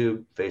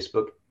 YouTube,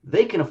 Facebook,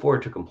 they can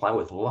afford to comply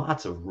with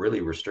lots of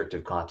really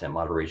restrictive content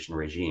moderation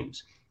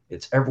regimes.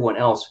 It's everyone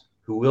else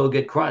who will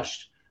get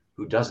crushed,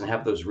 who doesn't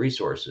have those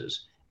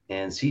resources.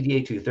 And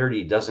CDA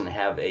 230 doesn't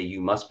have a you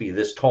must be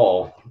this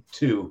tall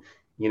to,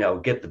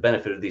 get the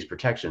benefit of these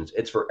protections.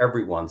 It's for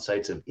everyone,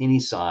 sites of any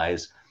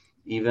size.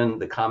 Even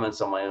the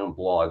comments on my own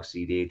blog,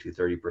 CDA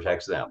 230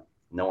 protects them.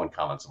 No one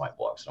comments on my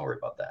blog, so don't worry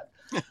about that.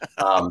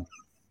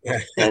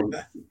 And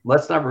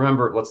let's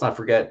not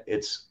forget,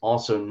 it's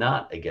also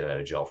not a get out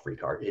of jail free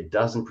card. It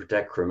doesn't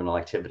protect criminal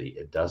activity.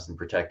 It doesn't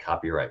protect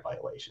copyright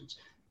violations.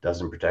 It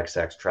doesn't protect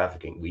sex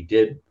trafficking. We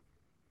did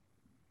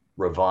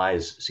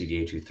revise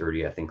CDA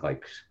 230, I think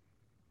like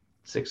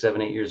 6,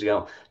 7, 8 years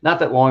ago, not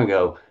that long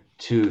ago,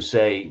 to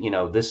say,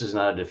 this is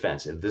not a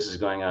defense. If this is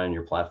going on in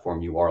your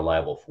platform, you are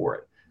liable for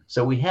it.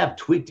 So we have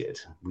tweaked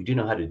it. We do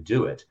know how to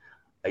do it.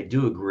 I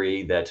do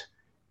agree that,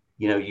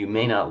 you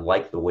may not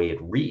like the way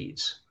it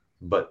reads,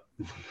 but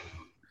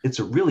it's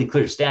a really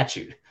clear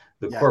statute.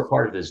 The core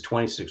part of it is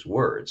 26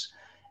 words.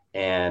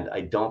 And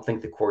I don't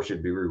think the court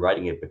should be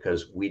rewriting it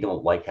because we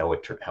don't like how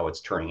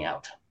it's turning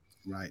out.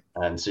 Right.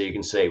 And so you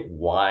can say,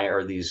 why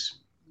are these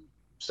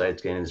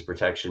sites getting this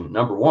protection?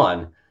 Number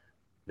one,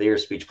 they are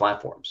speech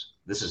platforms.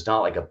 This is not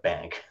like a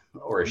bank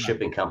or a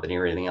shipping company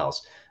or anything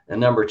else.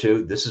 And number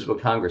two, this is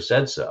what Congress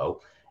said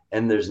so.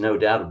 And there's no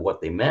doubt of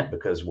what they meant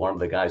because one of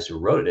the guys who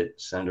wrote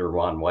it, Senator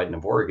Ron Wyden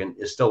of Oregon,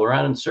 is still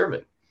around and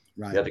serving.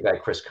 Right. The other guy,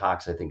 Chris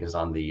Cox, I think, is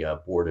on the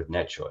board of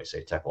NetChoice,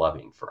 a tech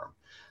lobbying firm.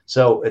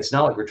 So it's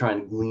not like we're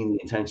trying to glean the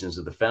intentions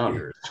of the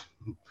founders.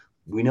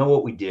 We know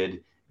what we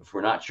did. If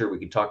we're not sure, we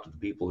can talk to the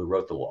people who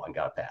wrote the law and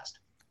got it passed.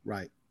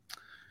 Right.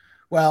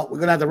 Well, we're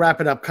going to have to wrap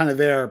it up kind of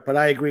there, but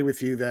I agree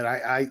with you that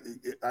I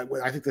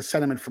think the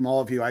sentiment from all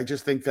of you, I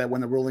just think that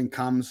when the ruling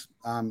comes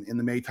in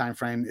the May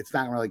timeframe, it's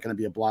not really going to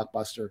be a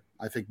blockbuster.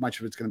 I think much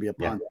of it's going to be a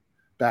punt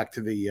back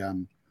to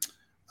the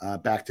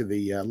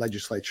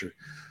legislature.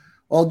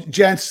 Well,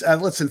 gents,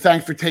 listen,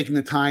 thanks for taking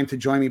the time to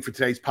join me for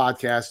today's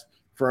podcast.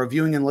 For our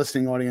viewing and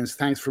listening audience,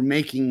 thanks for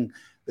making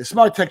the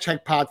Smart Tech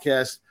Check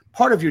podcast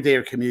part of your day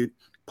or commute.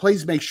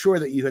 Please make sure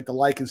that you hit the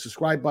like and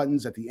subscribe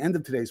buttons at the end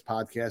of today's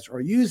podcast or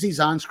use these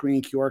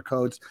on-screen QR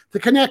codes to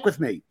connect with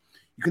me.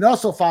 You can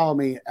also follow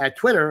me at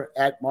Twitter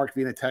at Mark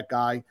Vina Tech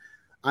Guy.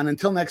 And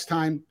until next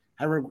time,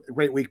 have a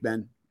great week,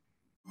 Ben.